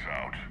 Rex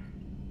out.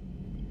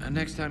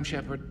 Next time,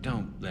 Shepard,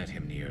 don't let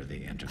him near the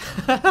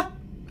intercom.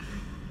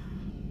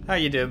 How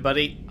you doing,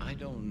 buddy? I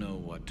don't know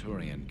what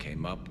Turian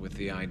came up with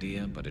the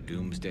idea, but a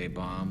doomsday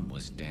bomb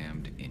was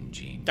damned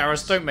ingenious.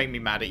 Darius, don't make me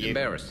mad at you.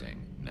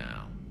 Embarrassing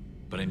now,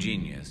 but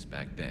ingenious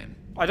back then.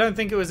 I don't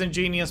think it was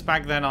ingenious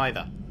back then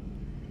either.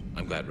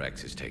 I'm glad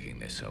Rex is taking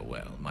this so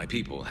well. My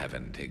people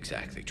haven't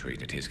exactly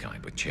treated his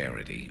kind with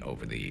charity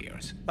over the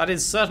years. That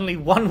is certainly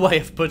one way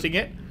of putting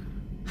it.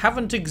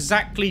 Haven't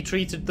exactly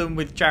treated them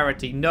with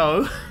charity.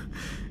 No,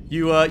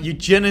 you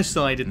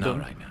genocided them. Not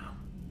right now.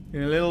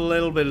 A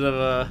little bit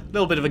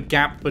of a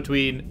gap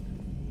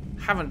between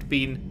haven't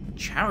been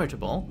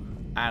charitable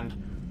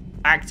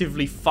and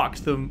actively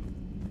fucked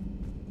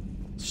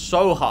them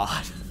so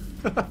hard.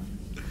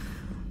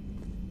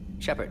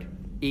 Shepard,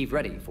 Eve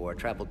ready for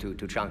travel to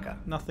Tuchanka.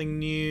 Nothing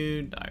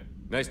new, no.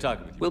 Nice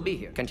talking with you. We'll be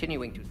here,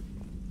 continuing to...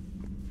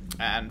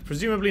 And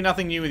presumably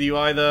nothing new with you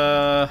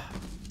either.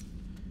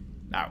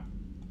 No.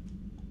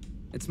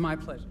 It's my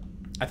pleasure.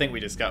 I think we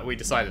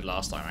decided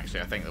last time,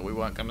 actually, I think that we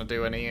weren't going to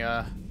do any,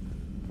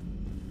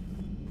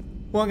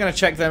 weren't going to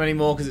check them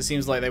anymore, because it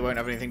seems like they won't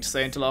have anything to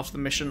say until after the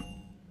mission.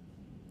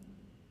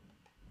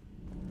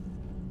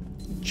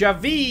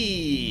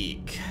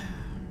 Javik!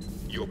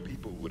 Your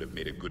people would have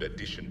made a good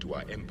addition to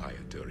our empire,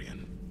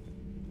 Turian.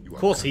 Of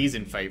course he's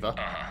in favor.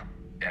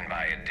 And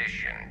by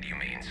addition, you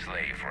mean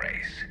slave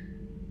race?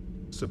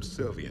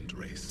 Subservient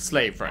race.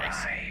 Slave race.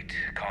 Right.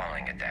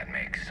 Calling it that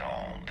makes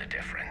all the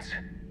difference.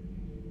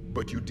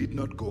 But you did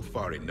not go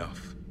far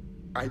enough.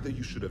 Either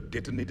you should have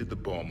detonated the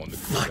bomb on the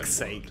fuck's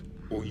sake,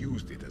 or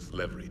used it as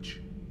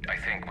leverage. I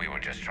think we were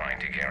just trying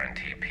to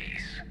guarantee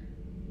peace.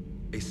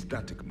 A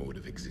static mode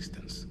of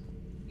existence.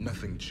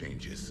 Nothing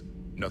changes,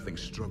 nothing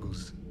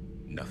struggles,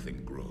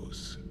 nothing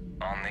grows.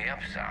 On the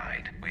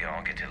upside, we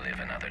all get to live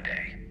another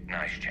day.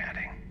 Nice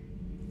chatting.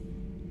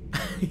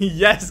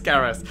 Yes,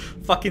 Garrus.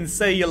 Fucking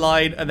say your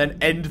line and then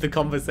end the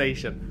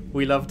conversation.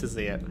 We love to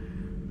see it.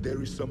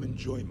 There is some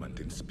enjoyment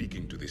in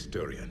speaking to this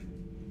Turian.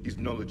 His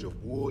knowledge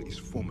of war is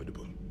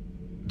formidable.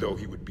 Though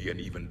he would be an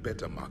even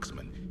better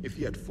marksman if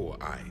he had 4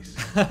 eyes.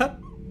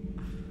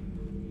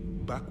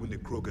 Back when the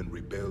Krogan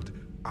rebelled,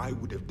 I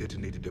would have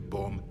detonated a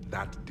bomb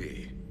that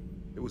day.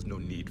 There was no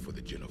need for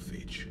the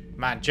genophage.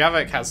 Man,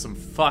 Javik has some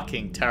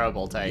fucking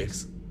terrible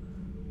takes.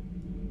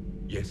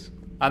 Yes.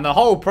 And the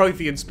whole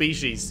Prothean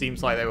species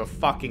seems like they were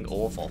fucking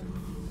awful.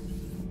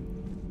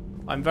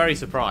 I'm very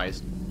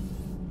surprised.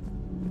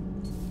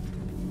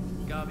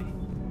 Gabi,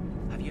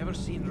 have you ever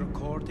seen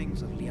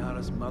recordings of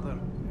Liara's mother,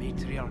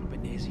 Matriarch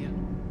Benezia?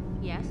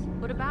 Yes,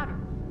 what about her?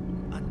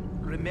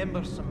 And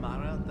remember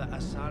Samara, the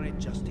Asari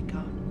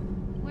Justica?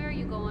 Where are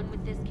you going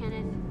with this,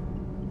 Kenneth?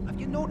 Have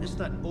you noticed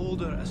that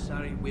older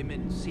Asari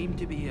women seem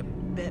to be a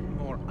bit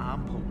more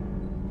ample?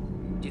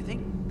 Do you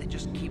think they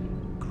just keep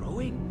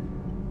growing?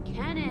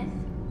 Kenneth!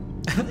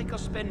 I think I'll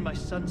spend my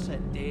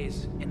sunset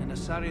days in an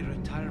Asari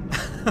retirement.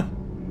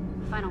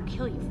 If I don't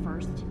kill you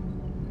first.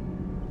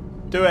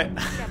 Do it.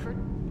 Shepard.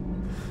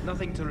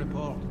 Nothing to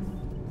report.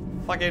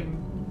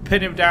 Fucking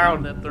pin him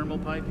down. That thermal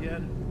pipe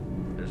yet?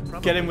 There's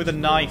probably get him with a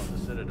knife. The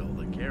Citadel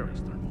that carries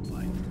thermal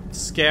pipe.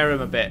 Scare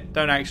him a bit.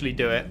 Don't actually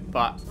do it,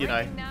 but you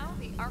know. Now,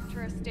 the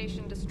Arcturus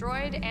station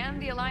destroyed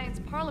and the Alliance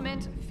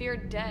Parliament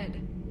feared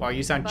dead. Wow,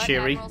 you sound but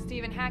cheery. Admiral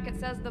Stephen Hackett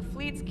says the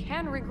fleets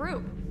can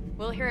regroup.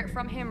 We'll hear it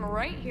from him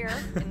right here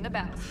in the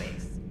battle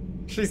space.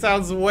 She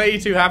sounds way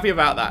too happy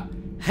about that.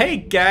 Hey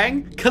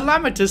gang,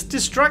 calamitous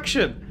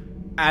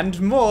destruction! And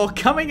more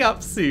coming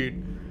up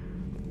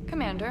soon.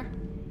 Commander.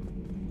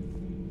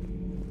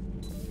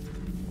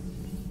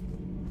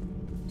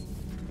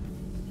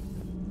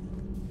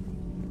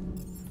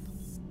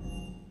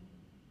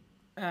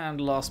 And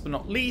last but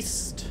not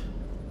least...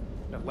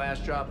 That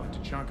last job on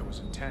Tuchanka was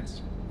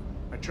intense.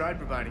 I tried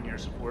providing air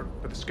support,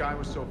 but the sky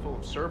was so full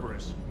of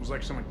Cerberus, it was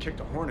like someone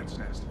kicked a hornet's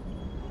nest.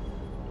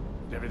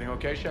 Is everything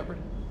okay, Shepard?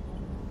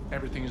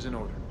 Everything is in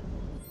order.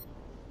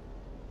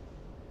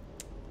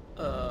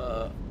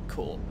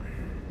 Cool.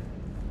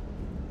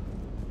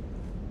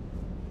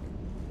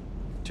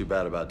 Too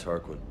bad about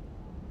Tarquin.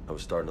 I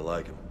was starting to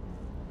like him.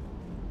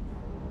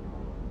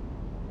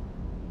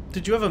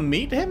 Did you ever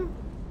meet him?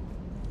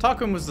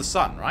 Tarquin was the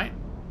son, right?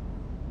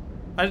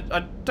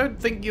 I don't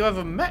think you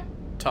ever met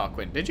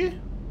Tarquin, did you?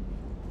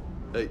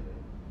 Hey.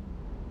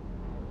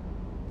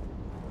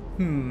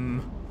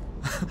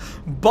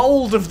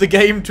 Bold of the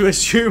game to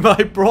assume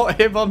I brought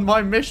him on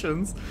my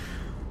missions.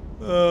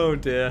 Oh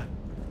dear.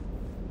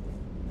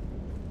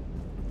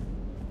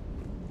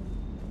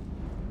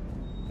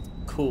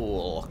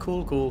 Cool,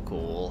 cool, cool,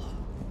 cool.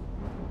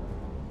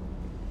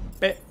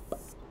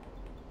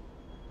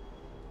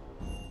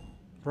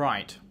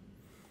 Right.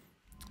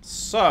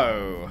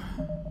 So,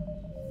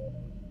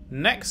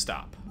 next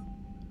up,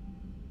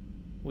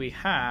 we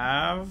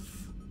have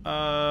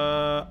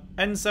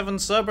N7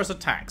 Cerberus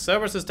attack.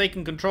 Cerberus has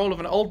taken control of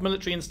an old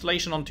military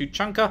installation on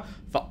Tuchanka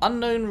for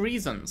unknown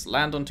reasons.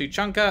 Land on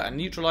Tuchanka and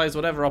neutralize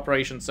whatever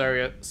operations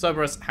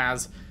Cerberus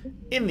has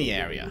in the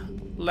area.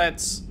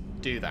 Let's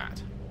do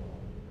that.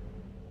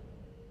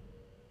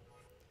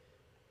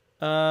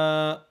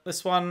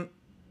 This one...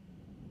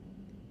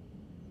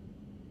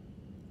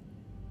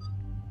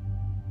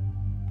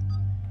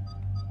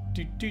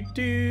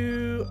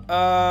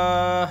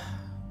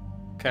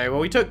 Okay, well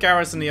we took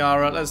Garrus and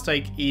Yara. Let's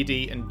take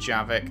Edie and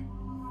Javik.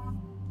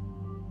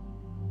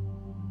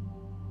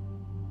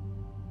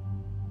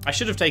 I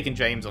should have taken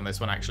James on this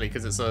one actually,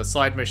 because it's a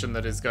side mission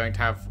that is going to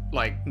have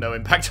like no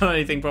impact on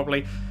anything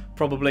probably.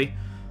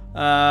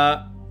 So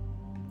I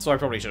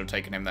probably should have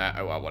taken him there.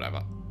 Oh well,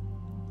 whatever.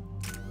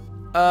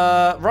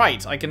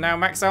 Right, I can now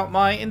max out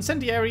my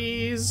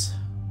incendiaries.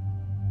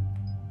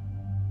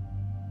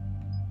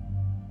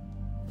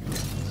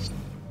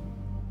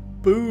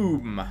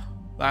 Boom.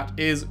 That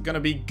is going to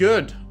be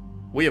good.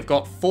 We have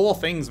got 4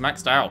 things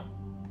maxed out.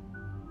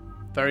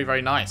 Very,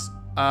 very nice.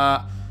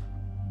 I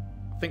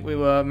think we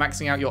were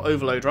maxing out your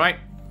overload, right?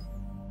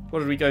 What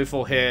did we go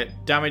for here?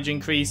 Damage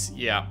increase?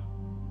 Yeah.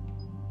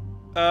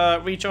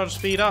 Recharge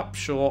speed up?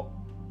 Sure.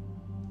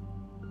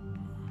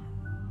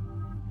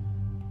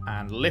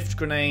 And lift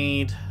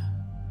grenade.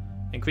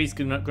 Increase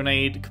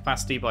grenade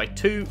capacity by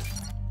 2.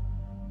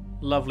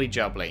 Lovely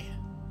jubbly.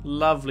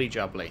 Lovely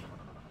jubbly.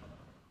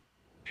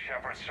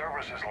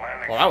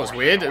 Well, that was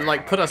weird. It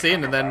like put us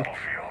in and then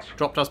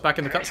dropped us back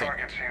in the cutscene. The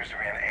target seems to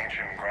be an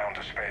ancient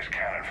ground-to-space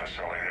cannon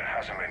facility that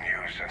hasn't been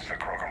used since the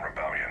Krogan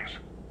rebellions.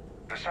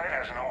 The site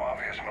has no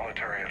obvious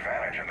military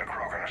advantage, and the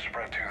Krogan are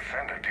spread too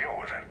thin to deal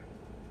with it.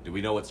 Do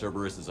we know what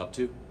Cerberus is up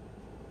to?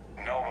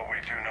 No, but we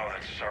do know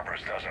that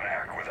Cerberus doesn't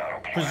act without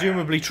a plan.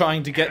 Presumably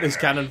trying to get this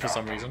cannon for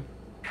some reason.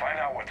 Find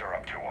out what they're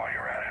up to while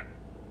you're at it.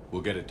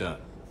 We'll get it done.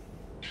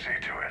 See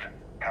to it.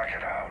 Hack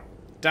it out.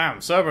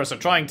 Damn, Cerberus are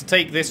trying to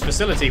take this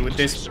facility with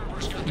this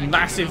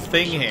massive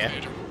thing here.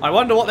 I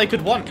wonder what they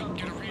could want.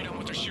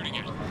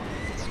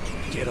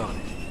 Get on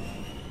it.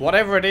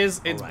 Whatever it is,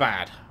 it's right.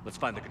 bad. Let's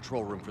find the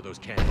control room for those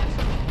cannons.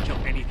 Kill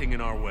anything in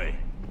our way.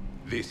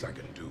 This I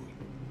can do.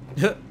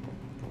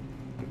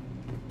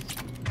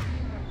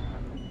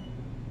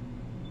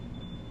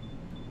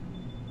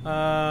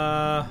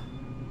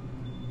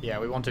 Yeah,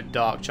 we wanted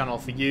Dark Channel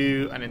for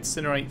you and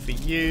Incinerate for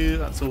you.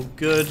 That's all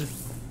good.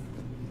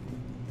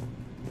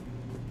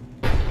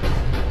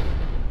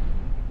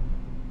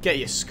 Get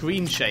your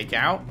screen shake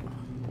out.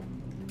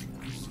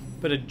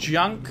 Bit of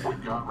junk.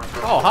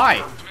 Oh, hi.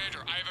 Commander,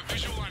 I have a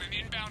visual on an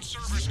inbound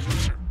Cerberus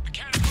cruiser. The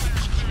cannon fire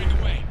is clearing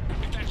the way.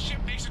 If that ship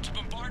makes it to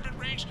bombardment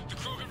range, the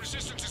Krogan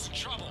resistance is in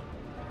trouble.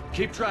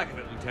 Keep track of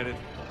it, Lieutenant.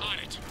 On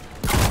it.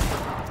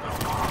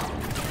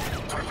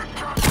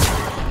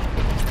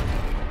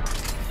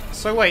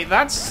 So wait,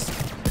 that's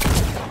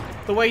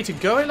the way to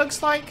go, it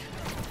looks like?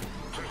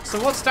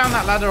 So what's down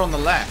that ladder on the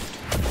left?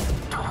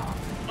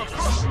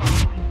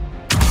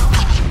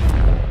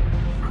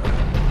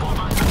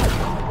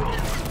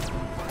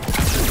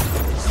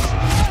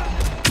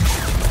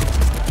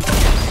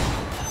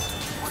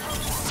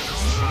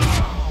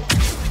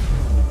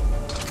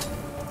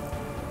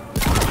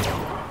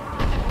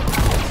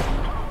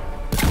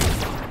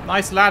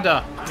 Nice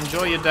ladder.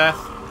 Enjoy your death.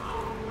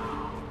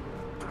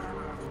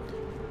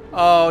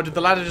 Oh, did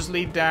the ladder just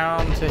lead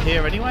down to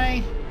here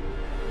anyway?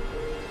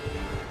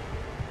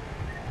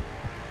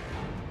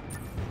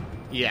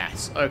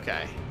 Yes,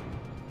 okay.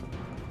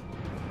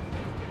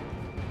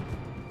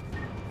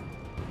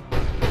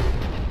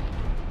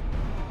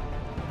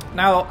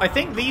 Now, I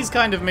think these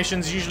kind of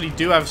missions usually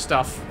do have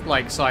stuff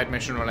like side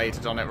mission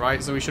related on it,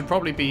 right? So we should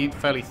probably be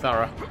fairly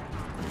thorough.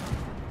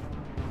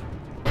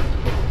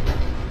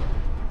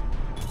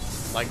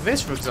 Like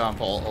this, for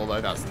example,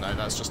 although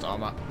that's just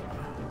armor.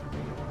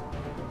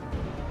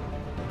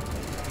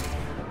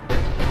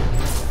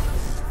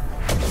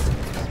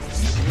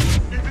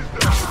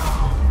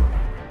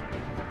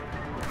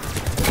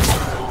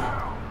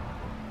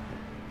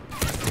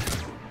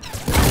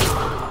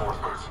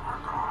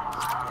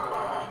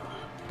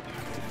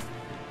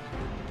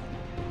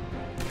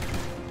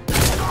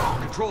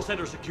 Control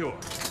center secure.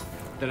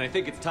 Then I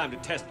think it's time to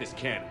test this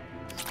cannon.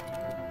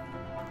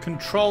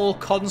 Control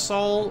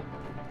console.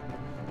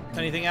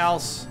 Anything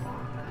else?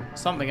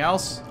 Something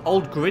else?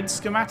 Old grid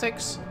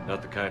schematics?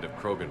 Not the kind of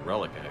Krogan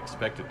relic I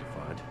expected to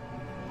find.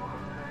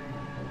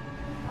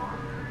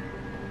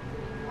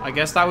 I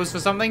guess that was for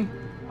something?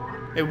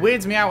 It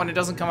weirds me out when it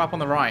doesn't come up on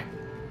the right.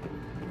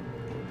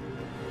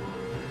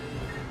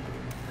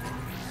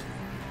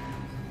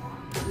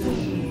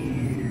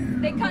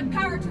 They cut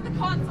power to the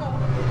console.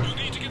 We'll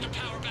need to get the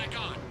power back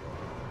on.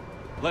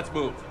 Let's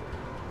move.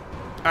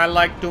 I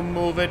like to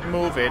move it,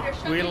 move it.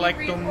 We like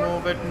to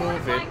move it,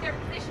 move it.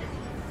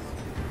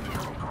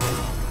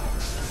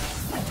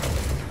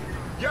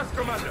 Yes,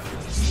 Commander.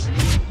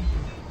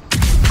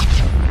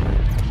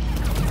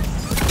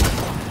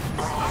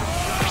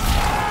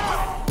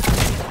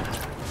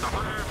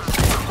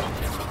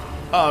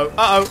 Uh-oh,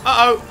 uh-oh,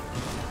 uh-oh.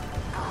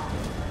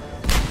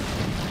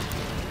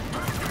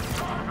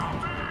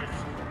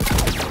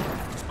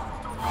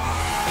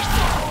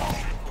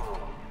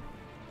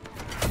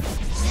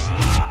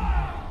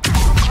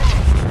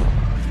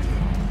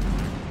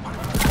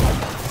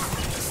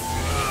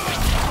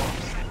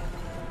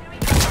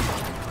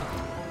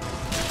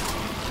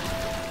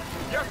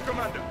 Yes,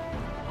 Commander.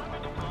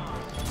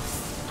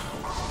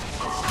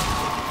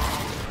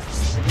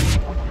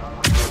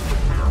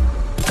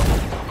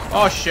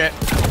 Oh shit.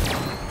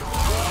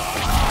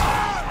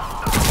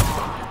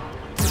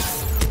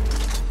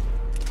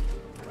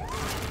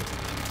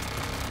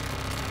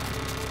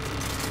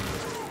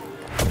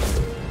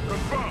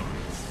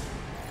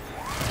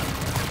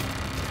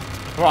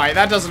 Right,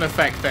 that doesn't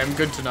affect them.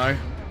 Good to know.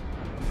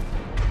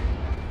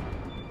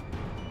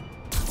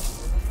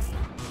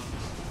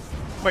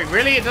 Wait,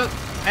 really? It does?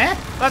 Eh?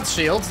 That's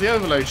shields. The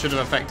overload should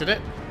have affected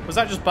it. Was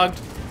that just bugged?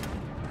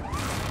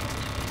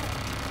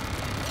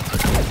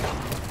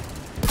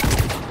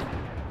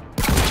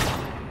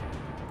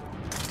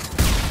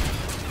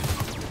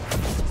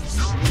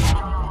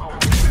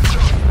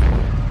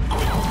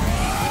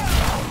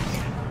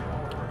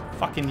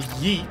 Fucking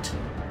yeet.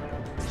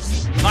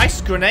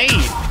 Nice grenade.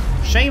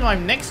 Shame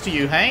I'm next to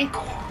you, hey?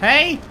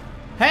 Hey?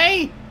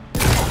 Hey?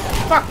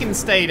 Fucking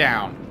stay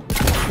down.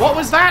 What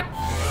was that?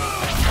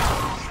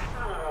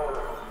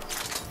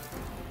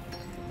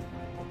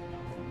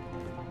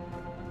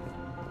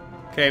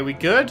 Okay, we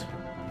good?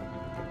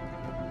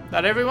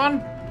 That everyone?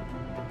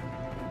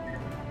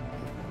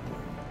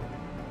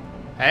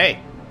 Hey.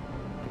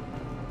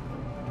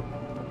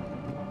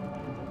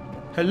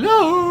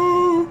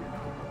 Hello?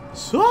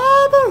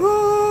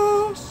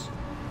 Cerberus!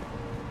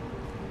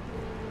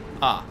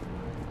 Ah.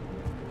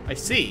 I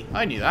see.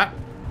 I knew that.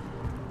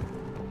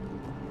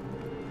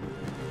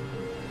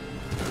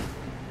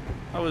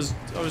 I was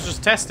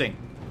just testing.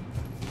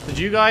 Did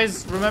you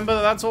guys remember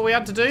that that's what we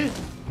had to do?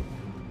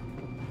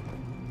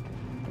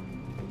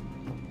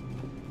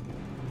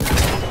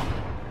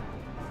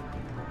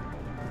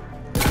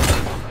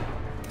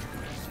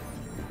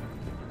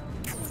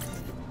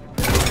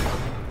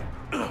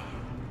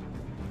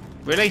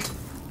 Really?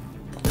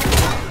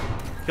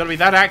 Gotta be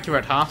that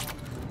accurate, huh?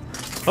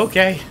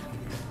 Okay.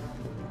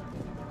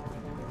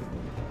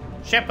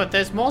 Shepard,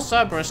 there's more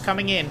Cerberus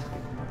coming in.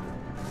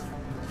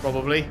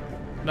 Probably.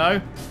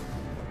 No?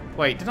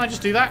 Wait, didn't I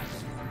just do that?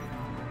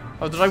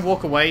 Oh, did I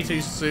walk away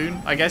too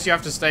soon? I guess you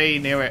have to stay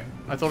near it.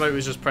 I thought it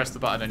was just press the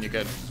button and you're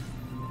good.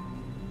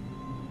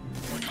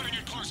 We're cutting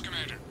it close,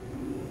 Commander.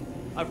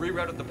 I've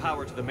rerouted the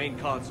power to the main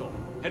console.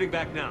 Heading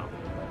back now.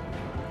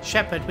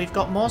 Shepard, we've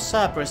got more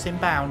Cerberus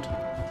inbound.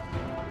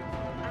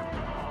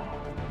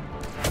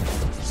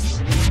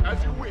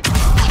 As you wish.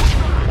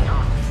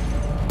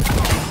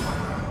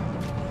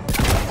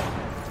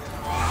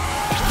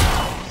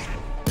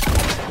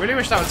 Really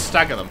wish that would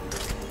stagger them.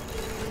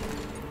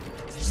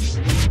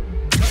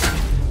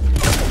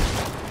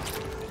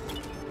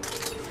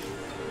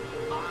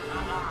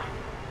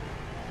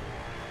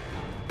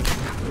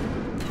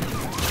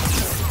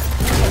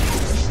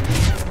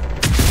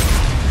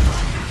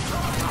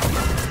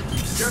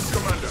 Yes,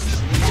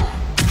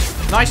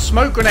 Commander. Nice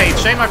smoke grenade.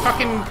 Shame I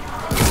fucking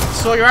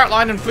saw your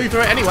outline and flew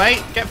through it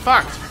anyway. Get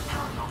fucked.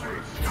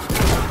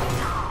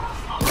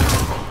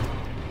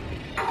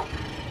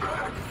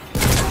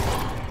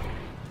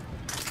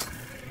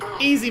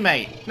 Easy,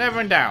 mate.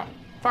 Never in doubt.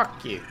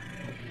 Fuck you.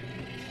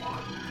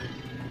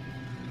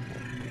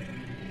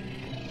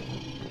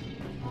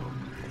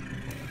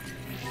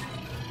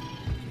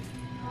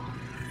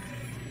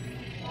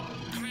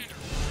 Commander,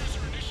 orders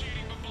are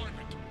initiating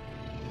bombardment.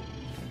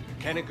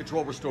 Cannon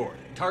control restored.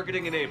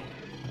 Targeting enabled.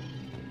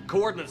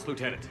 Coordinates,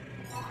 Lieutenant.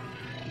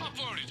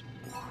 Uploaded.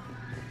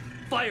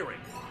 Firing.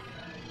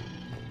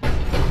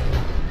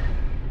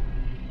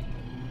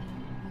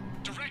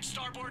 Direct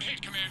starboard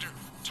hit, Commander.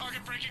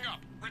 Target breaking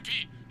up.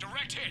 Repeat,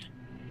 direct hit.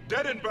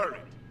 Dead and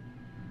buried.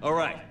 All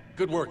right.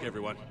 Good work,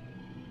 everyone.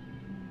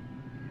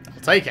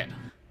 I'll take it.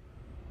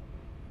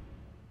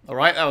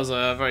 Alright, that was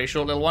a very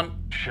short little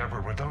one.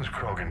 Shepard, with those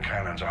Krogan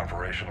cannons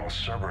operational,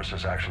 Cerberus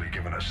has actually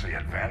given us the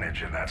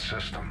advantage in that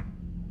system.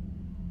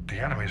 The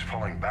enemy's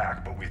pulling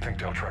back, but we think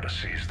they'll try to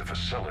seize the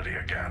facility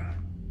again.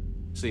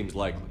 Seems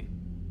likely.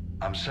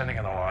 I'm sending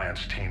an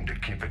Alliance team to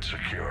keep it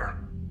secure.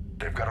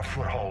 They've got a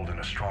foothold in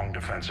a strong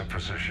defensive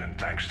position,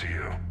 thanks to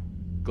you.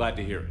 Glad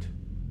to hear it.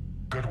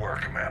 Good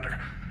work, Commander.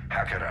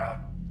 Hack it out.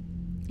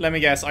 Let me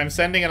guess, I'm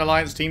sending an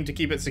Alliance team to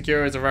keep it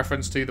secure as a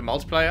reference to the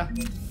multiplayer?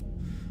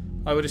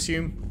 I would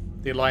assume.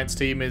 The Alliance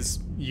team is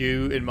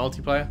you in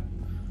multiplayer.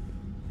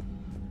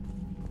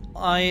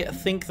 I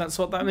think that's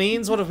what that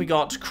means. What have we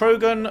got?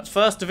 Krogan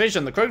 1st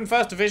Division. The Krogan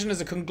 1st Division is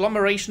a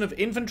conglomeration of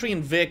infantry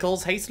and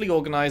vehicles hastily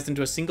organized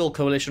into a single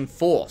coalition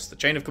force. The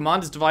chain of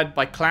command is divided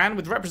by clan,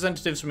 with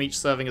representatives from each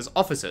serving as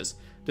officers.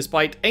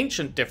 Despite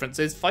ancient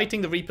differences,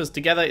 fighting the Reapers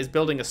together is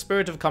building a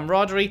spirit of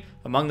camaraderie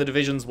among the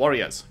division's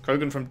warriors.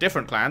 Krogan from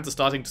different clans are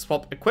starting to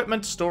swap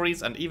equipment,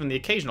 stories, and even the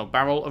occasional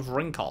barrel of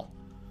Rinkal.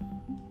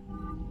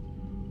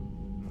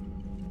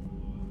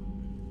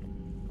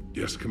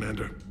 Yes,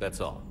 Commander. That's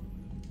all.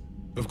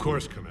 Of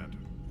course, Commander.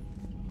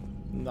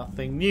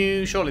 Nothing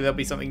new. Surely there'll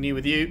be something new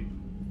with you.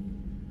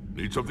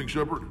 Need something,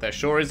 Shepard? There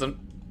sure isn't.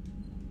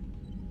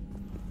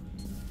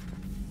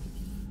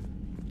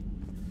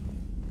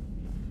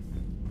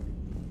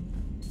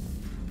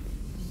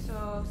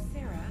 So,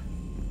 Sarah,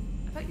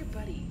 about your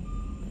buddy,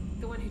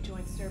 the one who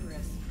joined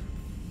Cerberus.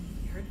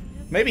 heard from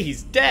him? Maybe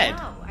he's dead.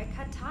 No, I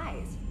cut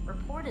ties.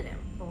 Reported him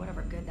for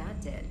whatever good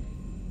that did.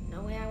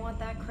 No way I want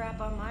that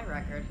crap on my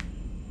record.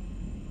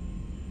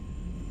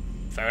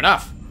 Fair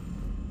enough.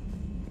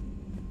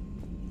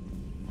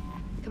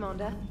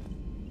 Commander?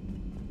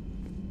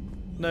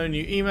 No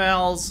new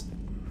emails.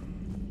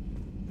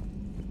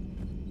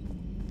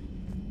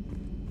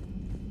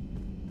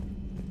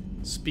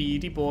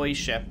 Speedy boy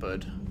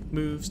Shepard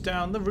moves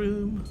down the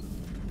room.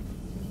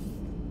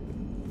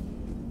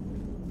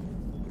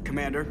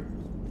 Commander?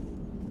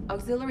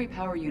 Auxiliary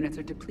power units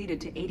are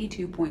depleted to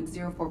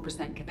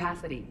 82.04%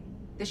 capacity.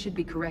 This should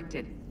be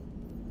corrected.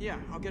 Yeah,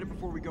 I'll get it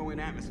before we go in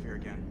atmosphere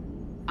again.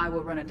 I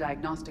will run a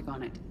diagnostic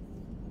on it.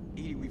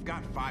 EDI, we've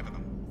got 5 of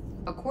them.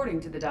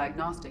 According to the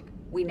diagnostic,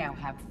 we now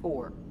have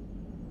 4.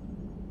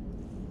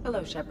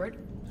 Hello, Shepard.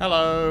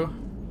 Hello.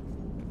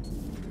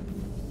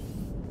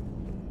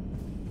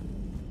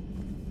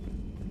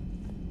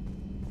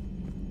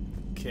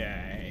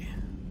 Okay.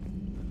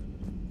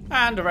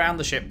 And around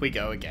the ship we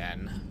go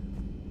again.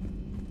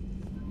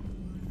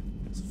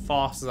 As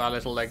fast as our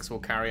little legs will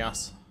carry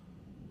us.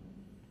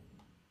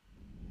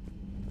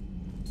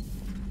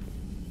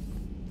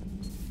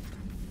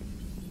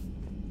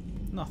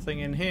 Nothing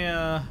in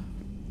here.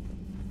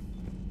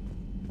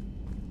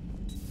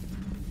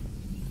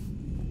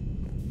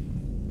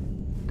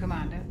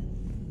 Commander.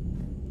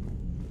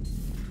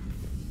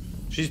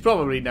 She's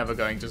probably never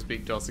going to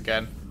speak to us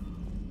again.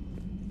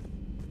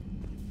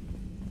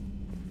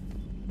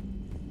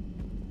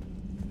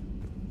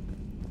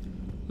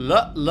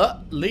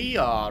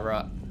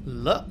 Liara.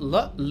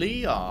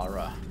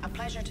 Liara. A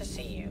pleasure to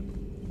see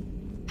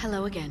you.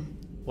 Hello again.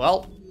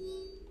 Well.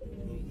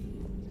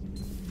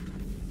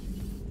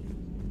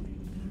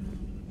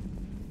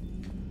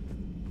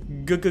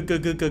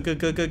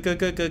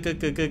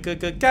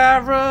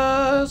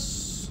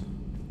 Garrus.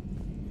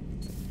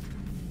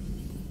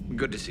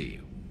 Good to see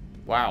you.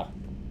 Wow.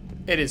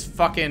 It is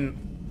fucking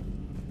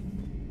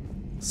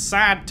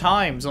sad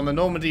times on the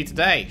Normandy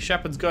today.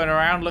 Shepard's going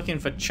around looking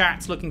for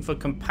chats, looking for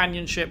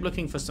companionship,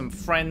 looking for some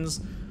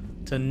friends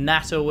to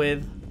natter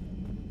with.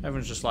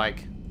 Everyone's just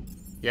like,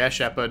 yeah,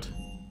 Shepard.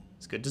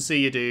 It's good to see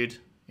you, dude.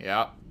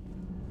 Yeah.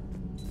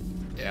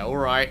 Yeah,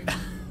 alright.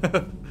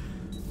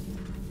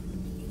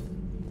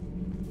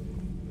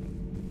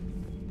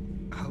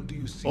 How do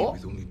you see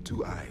with only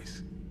 2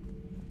 eyes?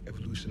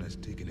 Evolution has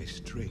taken a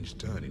strange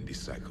turn in this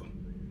cycle.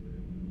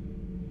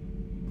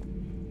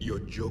 Your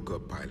Joker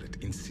pilot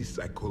insists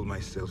I call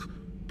myself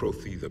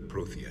Prothy the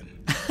Prothean.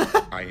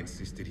 I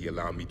insisted he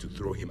allow me to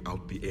throw him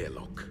out the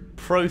airlock.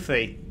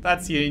 Prothy.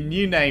 That's your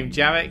new name,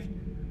 Javik.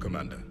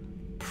 Commander.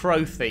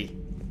 Prothy.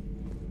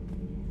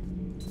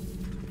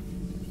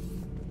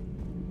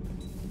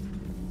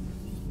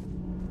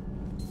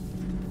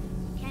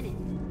 Kenneth,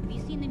 have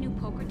you seen the new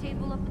poker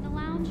table up in the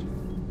lounge?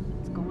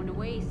 It's going to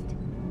waste.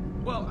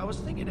 Well, I was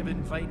thinking of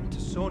inviting to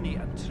Sony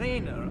a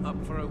trainer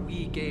up for a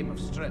wee game of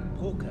strip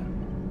poker.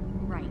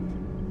 Right.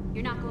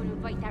 You're not going to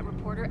invite that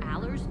reporter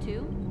Allers,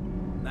 too?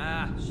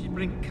 Nah, she'd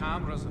bring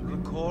cameras and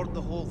record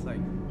the whole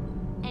thing.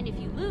 And if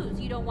you lose,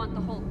 you don't want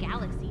the whole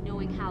galaxy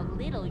knowing how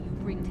little you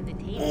bring to the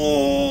table.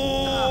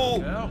 Oh!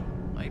 Girl,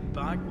 my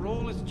back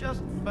roll is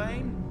just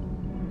fine.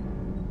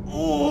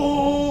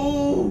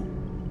 Oh!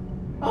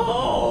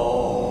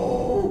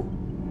 Oh!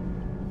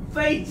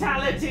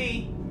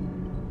 Fatality!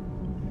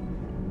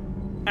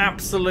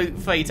 Absolute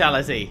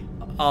fatality.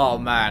 Oh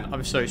man,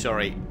 I'm so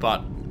sorry,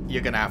 but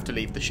you're gonna have to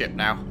leave the ship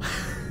now.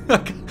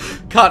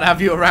 Can't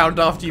have you around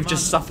after you've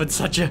just suffered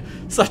such a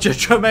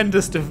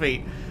tremendous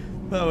defeat.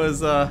 That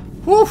was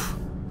whew,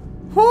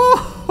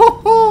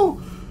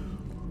 whew,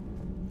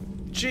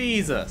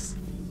 Jesus.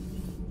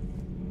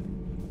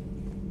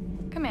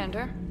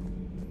 Commander.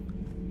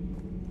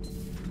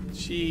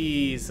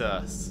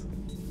 Jesus.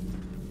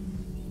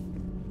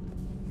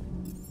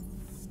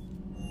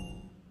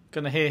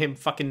 Gonna hear him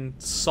fucking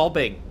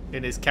sobbing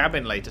in his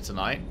cabin later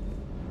tonight.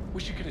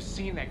 Wish you could have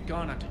seen that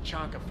gun on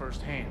Tachanka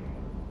firsthand.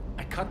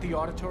 I cut the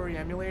auditory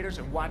emulators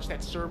and watched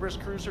that Cerberus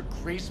cruiser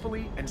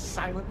gracefully and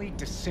silently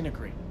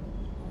disintegrate.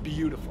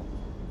 Beautiful.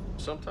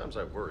 Sometimes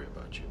I worry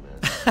about you,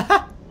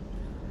 man.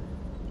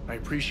 I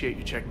appreciate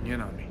you checking in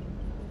on me,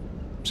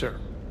 sir.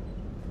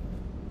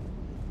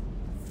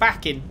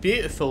 Fucking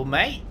beautiful,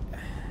 mate.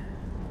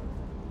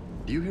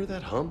 Do you hear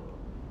that hum?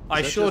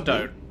 I sure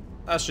don't.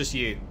 That's just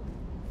you.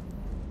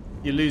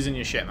 You're losing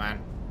your shit, man.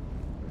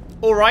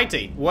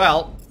 Alrighty,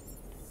 well,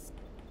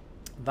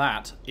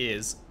 that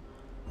is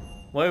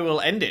where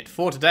we'll end it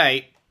for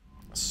today.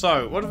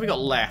 So, what have we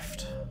got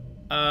left?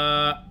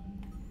 That's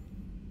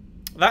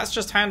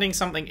just handing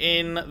something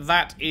in.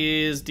 That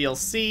is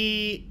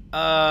DLC.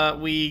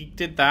 We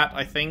did that,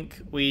 I think.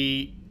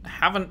 We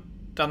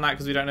haven't done that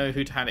because we don't know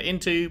who to hand it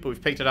into, but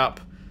we've picked it up.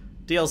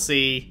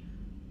 DLC.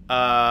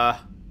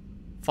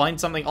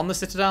 Find something on the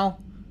Citadel.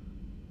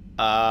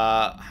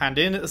 Hand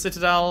in at the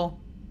Citadel.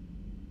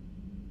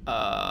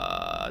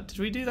 Did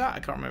we do that? I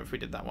can't remember if we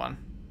did that one.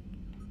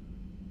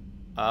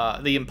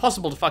 The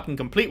impossible to fucking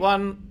complete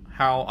one.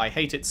 How I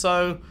hate it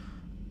so.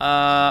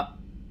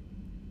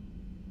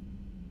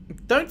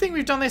 don't think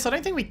we've done this. I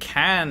don't think we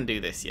can do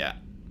this yet.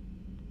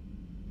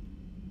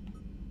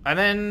 And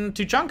then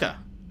Tuchanka.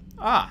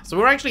 Ah, so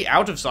we're actually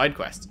out of side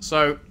quests.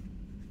 So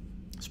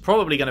it's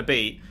probably going to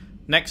be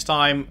next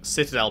time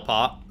Citadel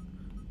part.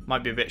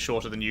 Might be a bit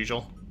shorter than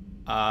usual.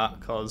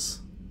 Because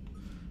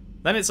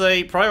then it's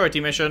a priority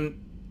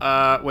mission,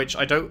 which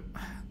I don't...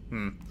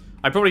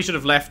 I probably should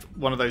have left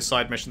one of those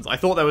side missions. I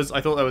thought there was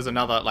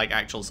another like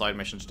actual side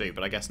mission to do,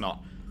 but I guess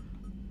not.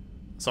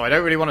 So I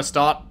don't really want to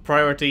start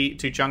priority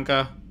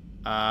Tuchanka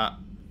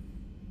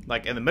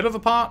like in the middle of a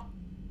part.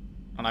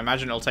 And I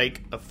imagine it'll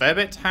take a fair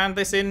bit to hand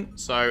this in.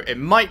 So it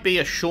might be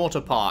a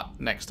shorter part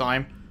next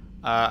time,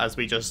 as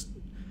we just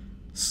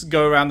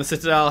go around the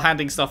Citadel,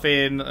 handing stuff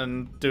in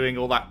and doing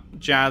all that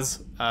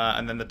jazz.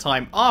 And then the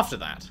time after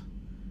that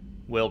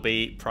will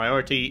be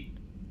priority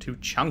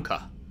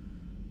Tuchanka.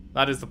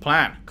 That is the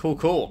plan. Cool,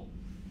 cool.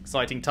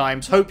 Exciting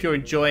times. Hope you're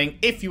enjoying.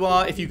 If you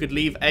are, if you could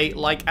leave a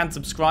like and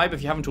subscribe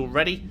if you haven't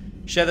already.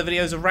 Share the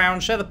videos around,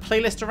 share the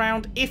playlist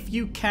around if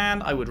you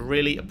can. I would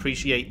really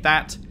appreciate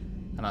that.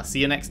 And I'll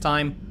see you next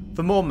time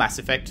for more Mass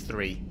Effect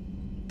 3.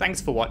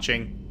 Thanks for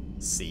watching.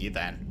 See you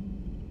then.